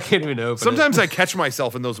it. No, I can't even open Sometimes I catch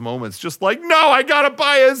myself in those moments just like, no, I got to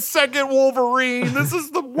buy a second Wolverine. This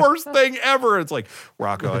is the worst thing ever. It's like,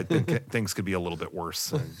 Rocco, I think things could be a little bit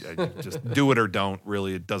worse. I just do it or don't.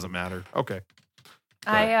 Really, it doesn't matter. Okay.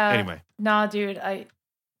 Anyway. Nah, dude, I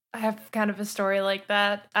have kind of a story like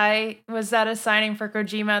that. I was at a signing for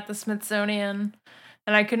Kojima at the Smithsonian.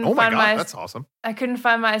 And I couldn't find that's awesome. I couldn't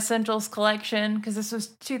find my Essentials collection because this was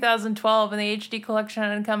 2012 and the HD collection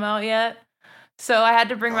hadn't come out yet. So I had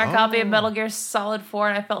to bring my copy of Metal Gear Solid 4,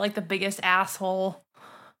 and I felt like the biggest asshole.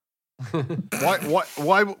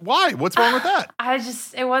 Why? What's wrong with that?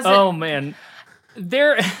 It wasn't. Oh man,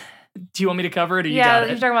 Do you want me to cover it, or you yeah, got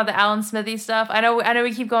it? you're talking about the Alan Smithy stuff. I know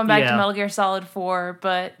we keep going back to Metal Gear Solid 4,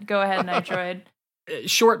 but go ahead, Nitroid.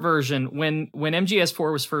 Short version, when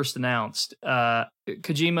MGS4 was first announced,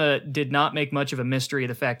 Kojima did not make much of a mystery of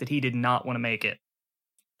the fact that he did not want to make it.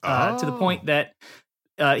 To the point that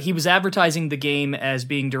he was advertising the game as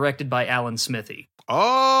being directed by Alan Smithy.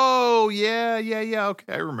 Oh, yeah.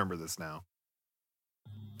 Okay, I remember this now.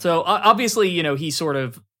 So obviously, he sort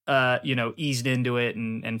of, eased into it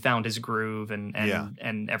and found his groove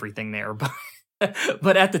and everything there.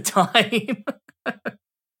 But at the time,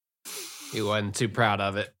 he wasn't too proud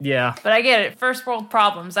of it. Yeah. But I get it. First world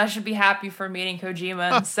problems. I should be happy for meeting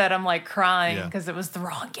Kojima. Instead, I'm like crying because it was the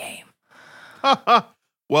wrong game.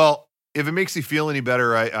 Well, if it makes you feel any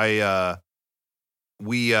better,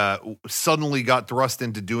 we suddenly got thrust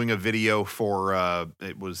into doing a video for I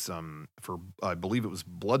believe it was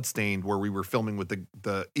Bloodstained, where we were filming with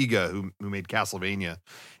the Iga who made Castlevania,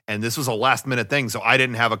 and this was a last minute thing, so I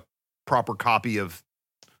didn't have a proper copy of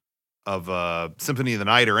Symphony of the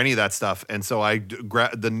Night or any of that stuff, and so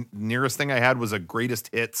the nearest thing I had was a greatest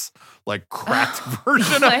hits like cracked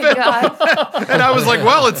version of it. God. And I was like,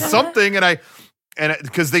 well, it's something, and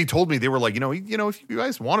because they told me, they were like, if you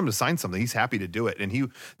guys want him to sign something, he's happy to do it.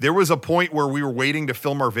 And there was a point where we were waiting to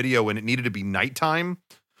film our video and it needed to be nighttime.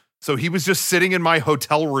 So he was just sitting in my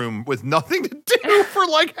hotel room with nothing to do for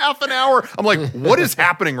like half an hour. I'm like, what is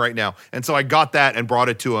happening right now? And so I got that and brought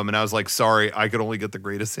it to him. And I was like, sorry, I could only get the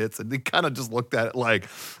greatest hits. And they kind of just looked at it like,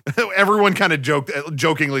 everyone kind of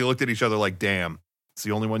jokingly looked at each other like, damn, it's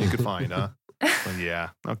the only one you could find, huh? Like, yeah,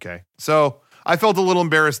 okay. So I felt a little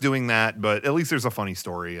embarrassed doing that, but at least there's a funny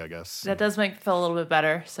story, I guess. That does make me feel a little bit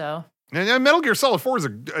better, so. And Metal Gear Solid 4 is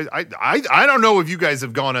I don't know if you guys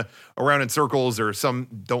have gone around in circles or some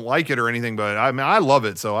don't like it or anything, but I mean, I love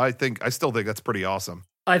it, so I still think that's pretty awesome.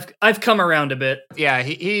 I've come around a bit. Yeah,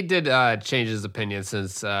 he did change his opinion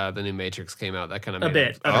since the new Matrix came out. That kind of made a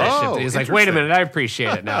bit. He's like, wait a minute, I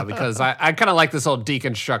appreciate it now because I kind of like this whole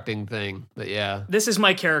deconstructing thing. But yeah, this is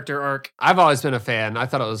my character arc. I've always been a fan. I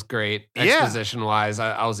thought it was great exposition wise.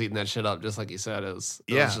 I was eating that shit up just like you said. It was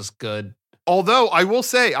just good. Although I will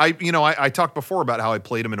say, I talked before about how I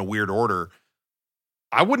played them in a weird order.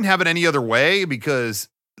 I wouldn't have it any other way because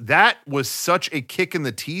that was such a kick in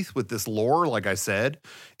the teeth with this lore. Like I said,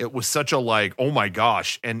 it was such a like, oh my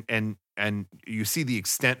gosh. And you see the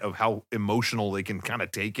extent of how emotional they can kind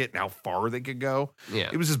of take it and how far they could go. Yeah.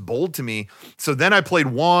 It was just bold to me. So then I played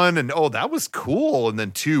 1 and that was cool. And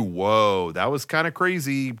then 2, whoa, that was kind of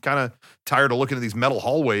crazy. Kind of tired of looking at these metal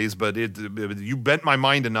hallways, but you bent my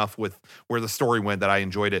mind enough with where the story went that I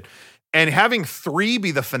enjoyed it. And having 3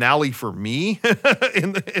 be the finale for me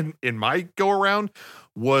in my go around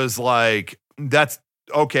was like, that's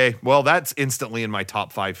okay. Well, that's instantly in my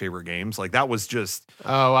top 5 favorite games. Like that was just.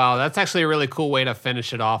 Oh wow, that's actually a really cool way to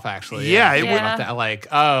finish it off. Actually, yeah, it would like,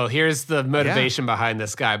 oh, here's the motivation behind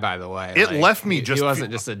this guy. By the way, it left me just. He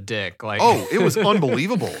wasn't just a dick. Like, oh, it was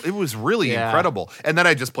unbelievable. It was really incredible. And then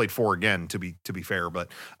I just played 4 again to be fair,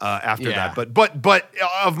 but after that, but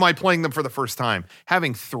of my playing them for the first time,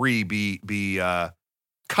 having 3 be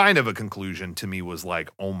kind of a conclusion to me was like,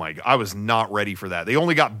 oh my God, I was not ready for that. They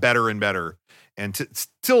only got better and better. And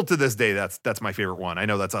still to this day, that's my favorite one. I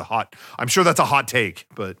know I'm sure that's a hot take,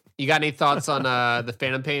 but. You got any thoughts on the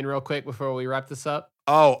Phantom Pain real quick before we wrap this up?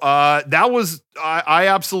 Oh, that was, I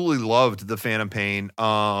absolutely loved the Phantom Pain.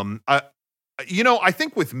 I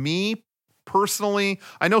think with me personally,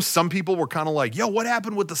 I know some people were kind of like, yo, what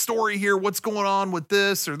happened with the story here? What's going on with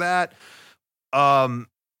this or that?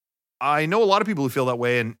 I know a lot of people who feel that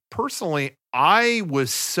way. And personally, I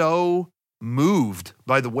was so moved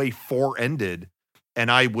by the way 4 ended. And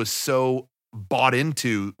I was so bought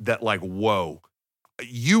into that, like, whoa,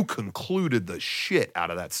 you concluded the shit out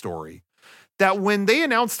of that story. That when they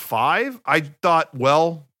announced 5, I thought,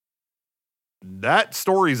 well, that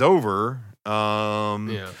story's over.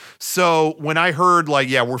 So when I heard like,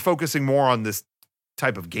 yeah, we're focusing more on this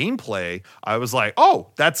type of gameplay, I was like,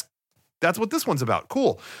 oh, that's what this one's about.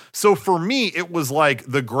 Cool. So for me, it was like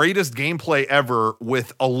the greatest gameplay ever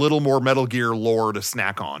with a little more Metal Gear lore to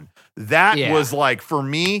snack on. That was like, for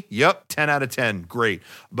me, 10 out of 10. Great.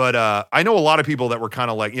 But I know a lot of people that were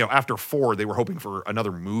kind of like, after 4, they were hoping for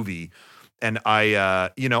another movie. And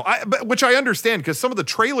which I understand because some of the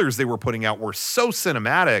trailers they were putting out were so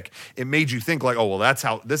cinematic, it made you think like, oh, well, that's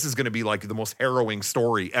how this is going to be like the most harrowing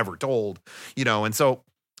story ever told, and so.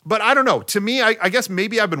 But I don't know. To me, I guess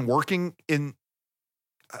maybe I've been working in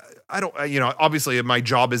I don't, obviously my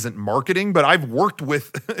job isn't marketing, but I've worked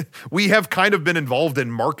with, we have kind of been involved in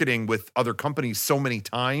marketing with other companies so many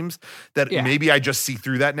times that maybe I just see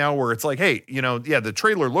through that now where it's like, hey, the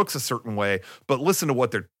trailer looks a certain way, but listen to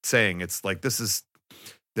what they're saying. It's like,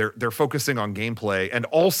 they're focusing on gameplay. And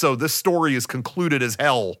also this story is concluded as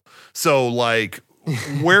hell. So like,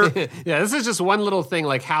 where this is just one little thing,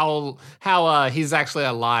 like how he's actually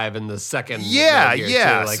alive in the second too.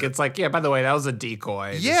 Like it's like, by the way, that was a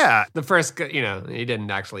decoy. The first, he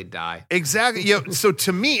didn't actually die. Exactly. So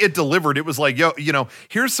to me it delivered. It was like,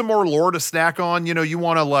 here's some more lore to snack on. You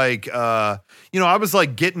want to like I was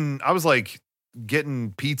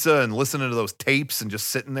getting pizza and listening to those tapes and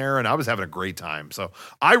just sitting there, and I was having a great time. So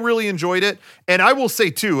I really enjoyed it. And I will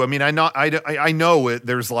say too, I mean, I know it,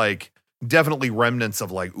 there's like definitely remnants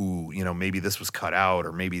of like, ooh, maybe this was cut out,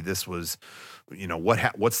 or maybe this was,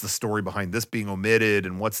 what's the story behind this being omitted,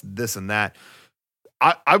 and what's this and that.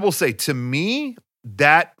 I will say, to me,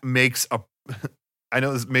 that makes I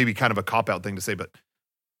know this may be kind of a cop-out thing to say, but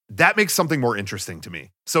that makes something more interesting to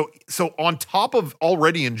me. So on top of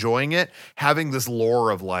already enjoying it, having this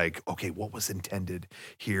lore of like, okay, what was intended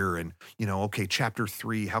here? And, okay, chapter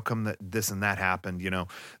 3, how come that this and that happened?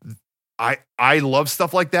 I love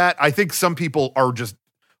stuff like that. I think some people are just,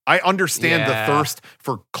 I understand the thirst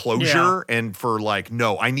for closure and for like,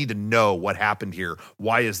 no, I need to know what happened here.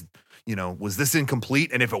 Why is, was this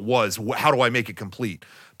incomplete? And if it was, how do I make it complete?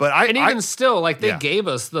 But even still, like they gave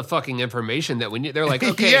us the fucking information that we need. They're like,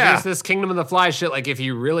 okay, here's this Kingdom of the Fly shit. Like if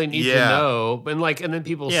you really need to know, and then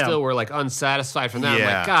people still were like unsatisfied from that. I'm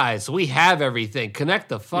like, guys, we have everything. Connect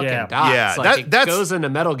the fucking dots. Yeah, like it goes into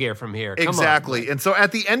Metal Gear from here. Come exactly. on. And so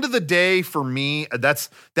at the end of the day, for me, that's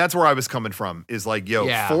where I was coming from. Is like,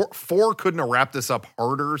 four couldn't have wrapped this up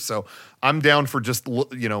harder. So I'm down for just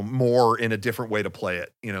more in a different way to play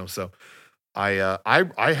it. So.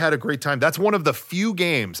 I had a great time. That's one of the few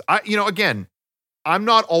games. Again, I'm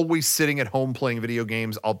not always sitting at home playing video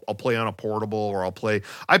games. I'll play on a portable, or I play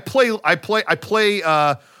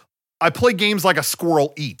games like a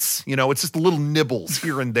squirrel eats. It's just little nibbles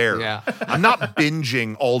here and there. I'm not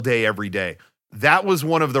binging all day every day. That was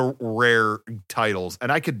one of the rare titles,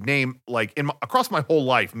 and I could name like across my whole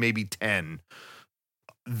life maybe 10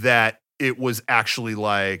 that it was actually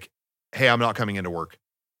like, hey, I'm not coming into work.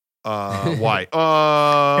 Why?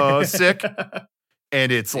 Sick.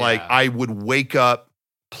 And it's like, I would wake up,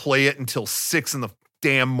 play it until 6 in the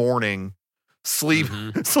damn morning, sleep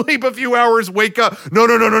a few hours, wake up. No.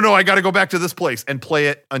 I got to go back to this place and play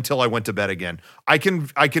it until I went to bed again. I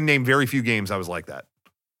can name very few games I was like that.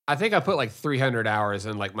 I think I put like 300 hours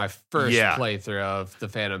in like my first playthrough of the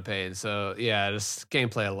Phantom Pain. So just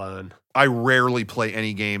gameplay alone. I rarely play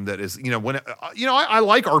any game that is, I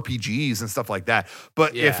like RPGs and stuff like that.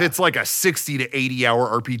 But if it's like a 60 to 80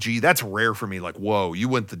 hour RPG, that's rare for me. Like, whoa, you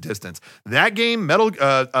went the distance. That game,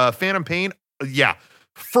 Phantom Pain,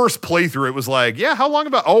 first playthrough, it was like, how long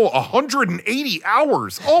about, 180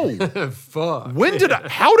 hours. Oh, fuck.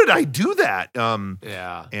 How did I do that?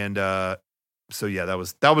 And, so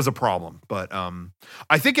that was a problem, but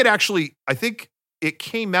I think it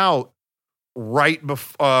came out right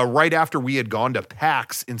after we had gone to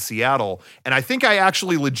PAX in Seattle, and I think I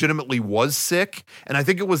actually legitimately was sick, and I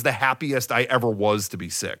think it was the happiest I ever was to be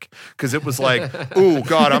sick, because it was like, oh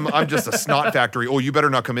God, I'm just a snot factory. Oh, you better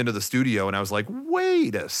not come into the studio. And I was like,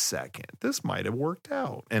 wait a second, this might have worked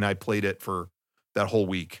out, and I played it for that whole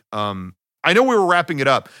week. I know we were wrapping it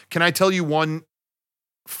up. Can I tell you one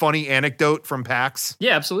funny anecdote from PAX?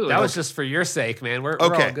 Yeah, absolutely. That was just for your sake, man. We're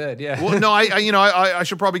all good. Yeah. Well, no, I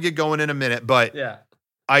should probably get going in a minute, but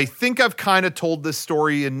I think I've kind of told this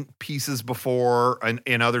story in pieces before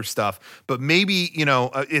and other stuff, but maybe,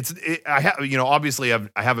 obviously I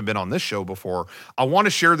haven't been on this show before. I want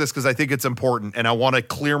to share this because I think it's important, and I want to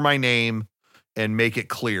clear my name and make it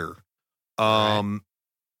clear.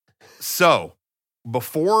 So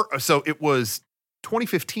it was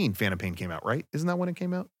 2015 Phantom Pain came out, right? Isn't that when it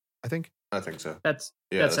came out? I think so. That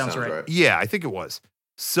sounds right. Yeah, I think it was.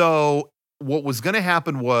 So what was going to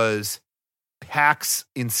happen was PAX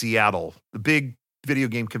in Seattle, the big video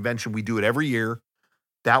game convention. We do it every year.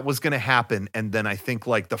 That was going to happen. And then I think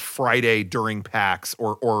like the Friday during PAX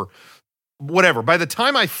or whatever, by the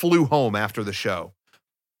time I flew home after the show,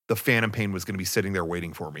 the Phantom Pain was going to be sitting there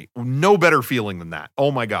waiting for me. No better feeling than that.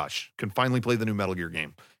 Oh my gosh. Can finally play the new Metal Gear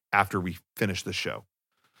game after we finished the show.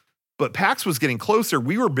 But PAX was getting closer.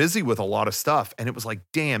 We were busy with a lot of stuff. And it was like,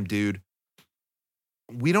 damn, dude,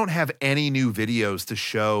 we don't have any new videos to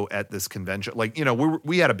show at this convention. Like,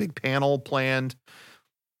 we had a big panel planned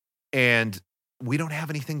and we don't have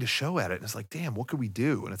anything to show at it. And it's like, damn, what could we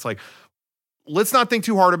do? And it's like, let's not think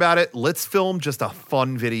too hard about it. Let's film just a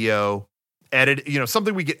fun video, edit,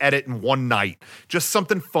 something we could edit in one night, just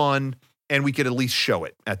something fun, and we could at least show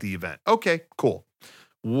it at the event. Okay, cool.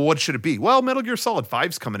 What should it be? Well, Metal Gear Solid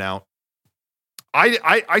 5's coming out.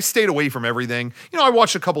 I stayed away from everything. I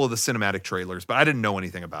watched a couple of the cinematic trailers, but I didn't know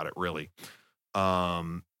anything about it really. I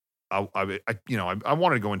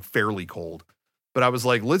wanted to go in fairly cold, but I was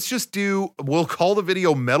like, we'll call the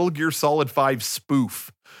video Metal Gear Solid 5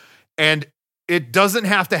 spoof. And it doesn't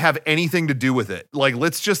have to have anything to do with it. Like,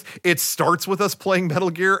 it starts with us playing Metal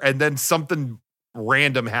Gear and then something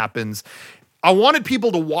random happens. I wanted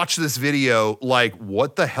people to watch this video like,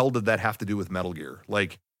 what the hell did that have to do with Metal Gear?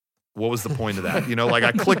 Like, what was the point of that?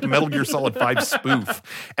 I clicked Metal Gear Solid 5 spoof,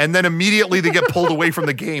 and then immediately they get pulled away from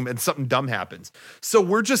the game and something dumb happens. So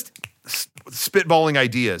we're just spitballing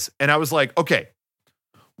ideas. And I was like, okay,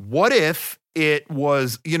 what if it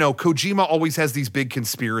was, Kojima always has these big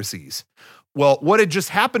conspiracies. Well, what had just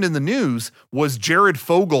happened in the news was Jared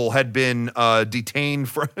Fogle had been detained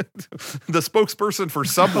for the spokesperson for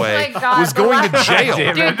Subway was going to jail.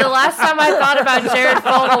 Dude, the last time I thought about Jared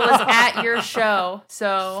Fogle was at your show.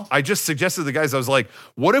 So I just suggested to the guys, I was like,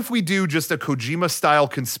 what if we do just a Kojima style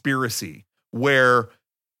conspiracy where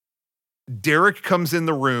Derek comes in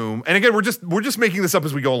the room, and again, we're just making this up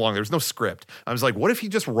as we go along. There's no script. I was like, what if he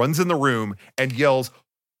just runs in the room and yells,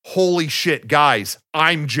 "Holy shit, guys,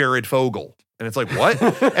 I'm Jared Fogle." And it's like, what?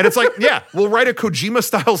 And it's like, yeah, we'll write a Kojima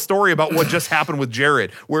style story about what just happened with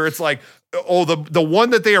Jared, where it's like, oh, the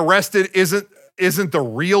one that they arrested isn't the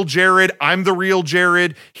real Jared. I'm the real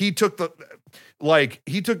Jared. It's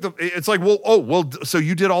like, well, so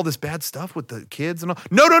you did all this bad stuff with the kids and all.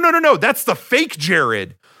 No. That's the fake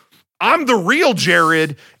Jared. I'm the real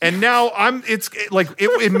Jared. And now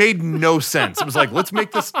it made no sense. It was like, let's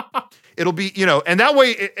make this, it'll be, and that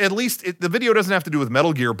way, at least the video doesn't have to do with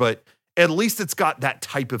Metal Gear, but at least it's got that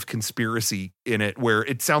type of conspiracy in it where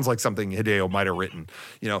it sounds like something Hideo might have written,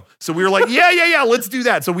 So we were like, yeah, let's do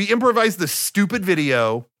that. So we improvised this stupid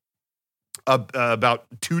video about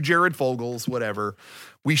two Jared Fogles, whatever.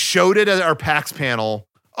 We showed it at our PAX panel.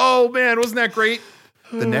 Oh man, wasn't that great?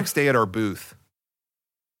 The next day at our booth,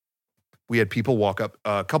 we had people walk up,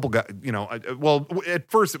 a couple guys,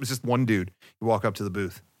 at first it was just one dude. You walk up to the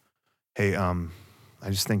booth. Hey, I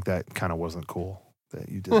just think that kind of wasn't cool that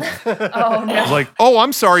you did that. Oh no. I was like, oh,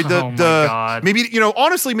 I'm sorry. God. Maybe,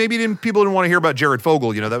 honestly, maybe people didn't want to hear about Jared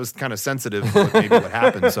Fogle. That was kind of sensitive, maybe what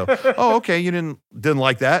happened. So, oh, okay. You didn't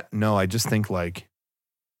like that? No, I just think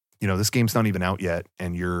this game's not even out yet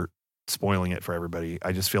and you're spoiling it for everybody.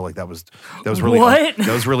 I just feel like that was really, what?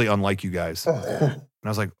 That was really unlike you guys. And I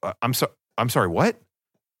was like, I'm sorry, what?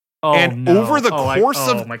 Oh, and no. over the course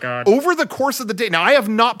oh my God. over the course of the day, now I have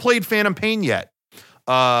not played Phantom Pain yet.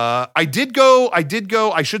 I did go,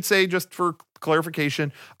 I should say, just for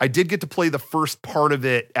clarification, I did get to play the first part of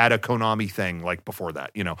it at a Konami thing, like before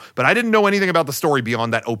that, but I didn't know anything about the story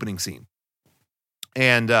beyond that opening scene.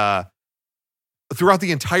 And, throughout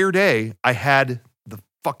the entire day, I had the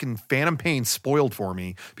fucking Phantom Pain spoiled for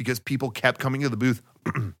me because people kept coming to the booth.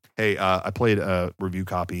 Hey, I played a review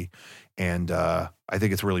copy and, I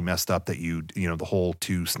think it's really messed up that the whole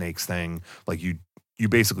two snakes thing, like you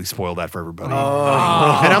basically spoiled that for everybody.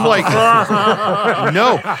 Oh. And I'm like,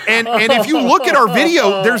 no. And if you look at our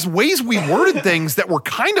video, there's ways we worded things that were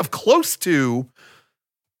kind of close to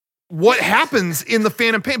what happens in the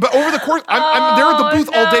Phantom Pain. But over the course, I'm there at the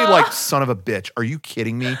booth all day like, son of a bitch, are you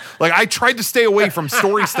kidding me? Like, I tried to stay away from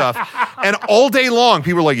story stuff. And all day long,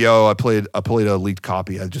 people were like, yo, I played a leaked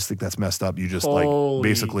copy. I just think that's messed up. You just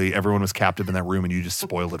basically everyone was captive in that room and you just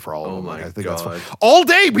spoiled it for all of them. Like, I think that's fine. All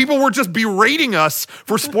day, people were just berating us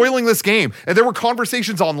for spoiling this game. And there were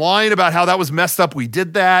conversations online about how that was messed up. We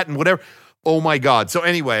did that and whatever. Oh my God. So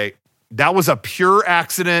anyway, that was a pure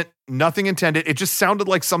accident. Nothing intended. It just sounded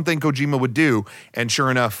like something Kojima would do. And sure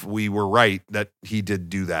enough, we were right that he did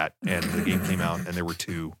do that. And the game came out and there were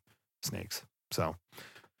two snakes. So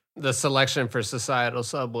the selection for societal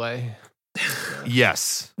Subway.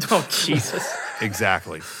 Yes. Oh, Jesus.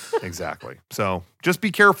 Exactly. So just be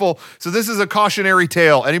careful. So this is a cautionary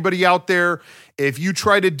tale. Anybody out there, if you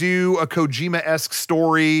try to do a Kojima-esque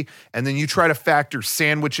story and then you try to factor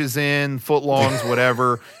sandwiches in, footlongs,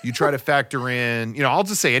 whatever, you try to factor in, I'll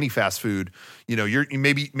just say any fast food,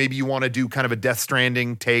 maybe you want to do kind of a Death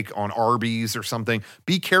Stranding take on Arby's or something.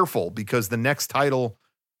 Be careful because the next title,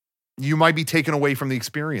 you might be taken away from the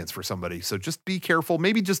experience for somebody. So just be careful.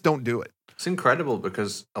 Maybe just don't do it. It's incredible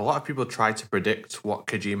because a lot of people try to predict what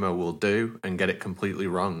Kojima will do and get it completely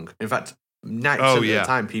wrong. In fact, 90% of the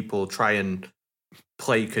time, people try and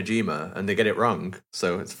play Kojima and they get it wrong.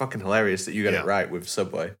 So it's fucking hilarious that you get it right with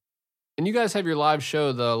Subway. And you guys have your live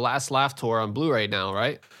show, the Last Laugh Tour, on Blu-ray now,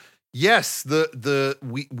 right? Yes,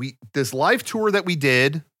 we this live tour that we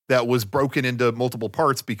did that was broken into multiple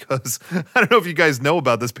parts because I don't know if you guys know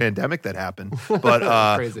about this pandemic that happened,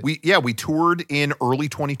 but we toured in early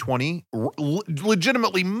 2020,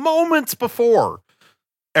 legitimately moments before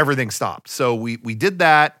everything stopped. So we did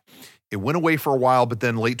that. It went away for a while, but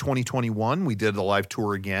then late 2021, we did the live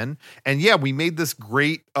tour again. And yeah, we made this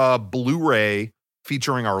great Blu-ray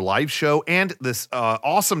featuring our live show and this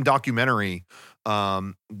awesome documentary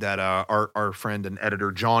that our friend and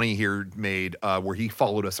editor Johnny here made, where he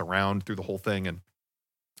followed us around through the whole thing and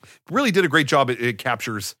really did a great job. It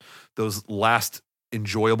captures those last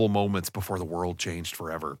enjoyable moments before the world changed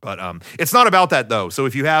forever. But it's not about that though. So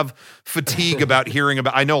if you have fatigue about hearing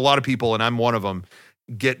about, I know a lot of people, and I'm one of them,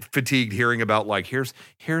 get fatigued hearing about like,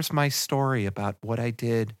 here's my story about what I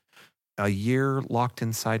did a year locked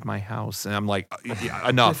inside my house. And I'm like, yeah,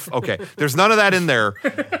 enough. Okay. There's none of that in there.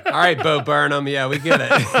 All right, Bo Burnham. Yeah, we get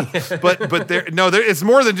it. but it's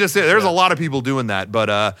more than just it. There's a lot of people doing that,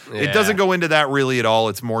 but it doesn't go into that really at all.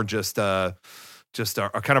 It's more just our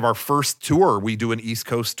kind of our first tour. We do an East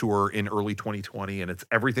Coast tour in early 2020, and it's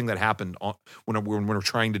everything that happened when we're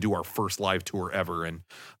trying to do our first live tour ever. And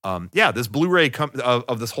this Blu-ray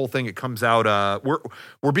of this whole thing, it comes out.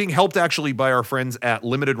 We're being helped actually by our friends at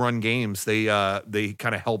Limited Run Games. They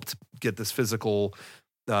kind of helped get this physical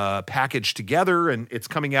package together, and it's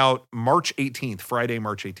coming out March 18th, Friday,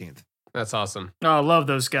 March 18th. That's awesome. Oh, I love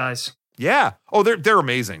those guys. Yeah. Oh, they're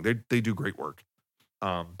amazing. They do great work.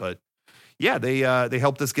 But. Yeah, they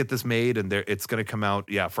helped us get this made, and it's going to come out,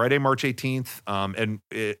 Friday, March 18th, and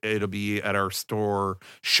it'll be at our store,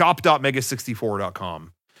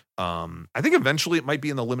 shop.mega64.com. I think eventually it might be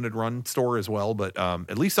in the Limited Run store as well, but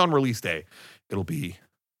at least on release day, it'll be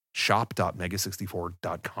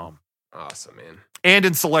shop.mega64.com. Awesome, man. And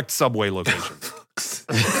in select Subway locations.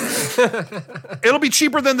 It'll be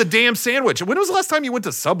cheaper than the damn sandwich. When was the last time you went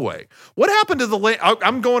to Subway? What happened to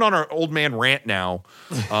I'm going on our old man rant now.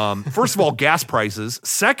 First of all, gas prices.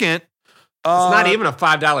 Second, it's not even a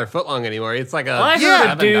 $5 footlong anymore. It's like I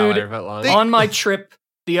heard a dude on my trip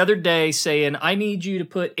the other day saying, I need you to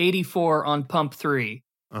put 84 on pump 3.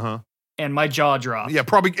 Uh-huh. And my jaw dropped. Yeah,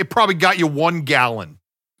 it probably got you 1 gallon.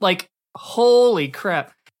 Like, holy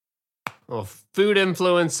crap. Well, food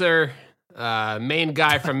influencer, main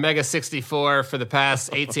guy from Mega64 for the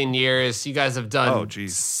past 18 years. You guys have done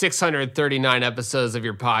 639 episodes of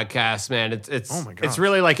your podcast, man. It's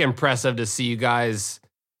really like impressive to see you guys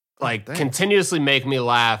continuously make me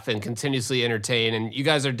laugh and continuously entertain. And you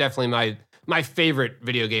guys are definitely my favorite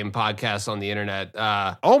video game podcast on the internet.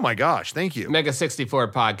 Oh my gosh, thank you.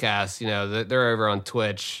 Mega64 podcast. You know, they're over on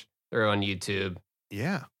Twitch. They're on YouTube.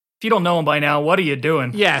 Yeah. If you don't know them by now, what are you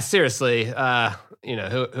doing? Yeah, seriously. Who are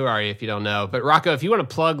you if you don't know? But Rocco, if you want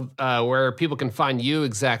to plug where people can find you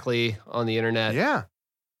exactly on the internet,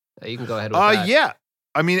 you can go ahead with that. Yeah.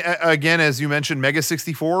 I mean, again, as you mentioned,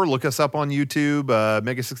 Mega64, look us up on YouTube.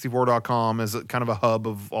 Mega64.com is kind of a hub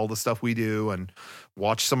of all the stuff we do, and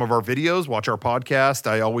watch some of our videos, watch our podcast.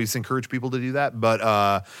 I always encourage people to do that.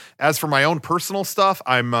 But as for my own personal stuff,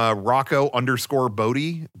 I'm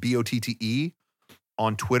Rocco_Botte, Botte,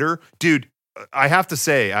 on Twitter. Dude, I have to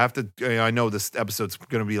say, I know this episode's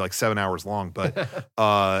going to be like 7 hours long, but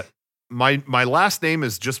my last name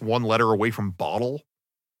is just one letter away from bottle.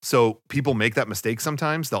 So people make that mistake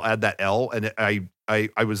sometimes. They'll add that L. And I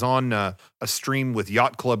was on a stream with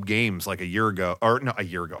Yacht Club Games like a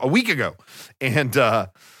week ago. And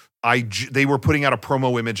they were putting out a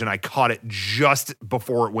promo image, and I caught it just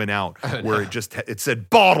before it went out, where it said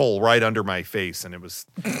bottle right under my face, and it was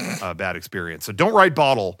a bad experience. So don't write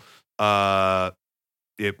bottle.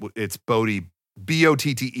 It's Botte,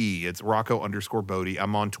 Botte. It's Rocco_Botte.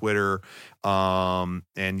 I'm on Twitter. And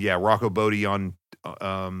Rocco Botte on.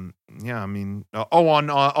 On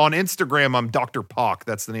Instagram, I'm Dr. Pock.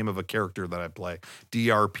 That's the name of a character that I play.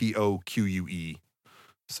 DRPOQUE.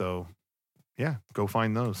 So, yeah, go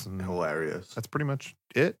find those. And hilarious. That's pretty much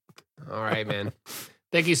it. All right, man.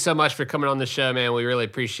 Thank you so much for coming on the show, man. We really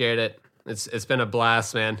appreciate it. It's been a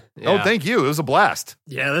blast, man. Yeah. Oh, thank you. It was a blast.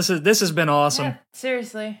 Yeah, this has been awesome. Yeah,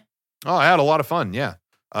 seriously. Oh, I had a lot of fun. Yeah.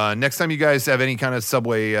 Next time you guys have any kind of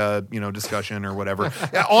Subway, discussion or whatever.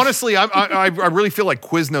 Honestly, I really feel like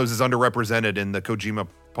Quiznos is underrepresented in the Kojima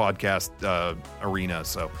podcast arena.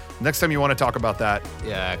 So next time you want to talk about that,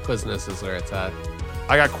 Quiznos is where it's at.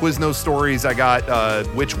 I got Quiznos stories. I got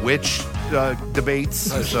which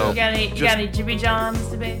debates. Oh, so you got any Jimmy John's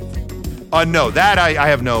debates? No, that I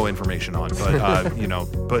have no information on. But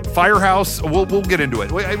but Firehouse, we'll get into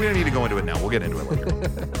it. We don't need to go into it now. We'll get into it later.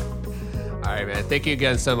 All right, man. Thank you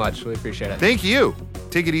again so much. We appreciate it. Thank you.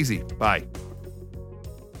 Take it easy. Bye.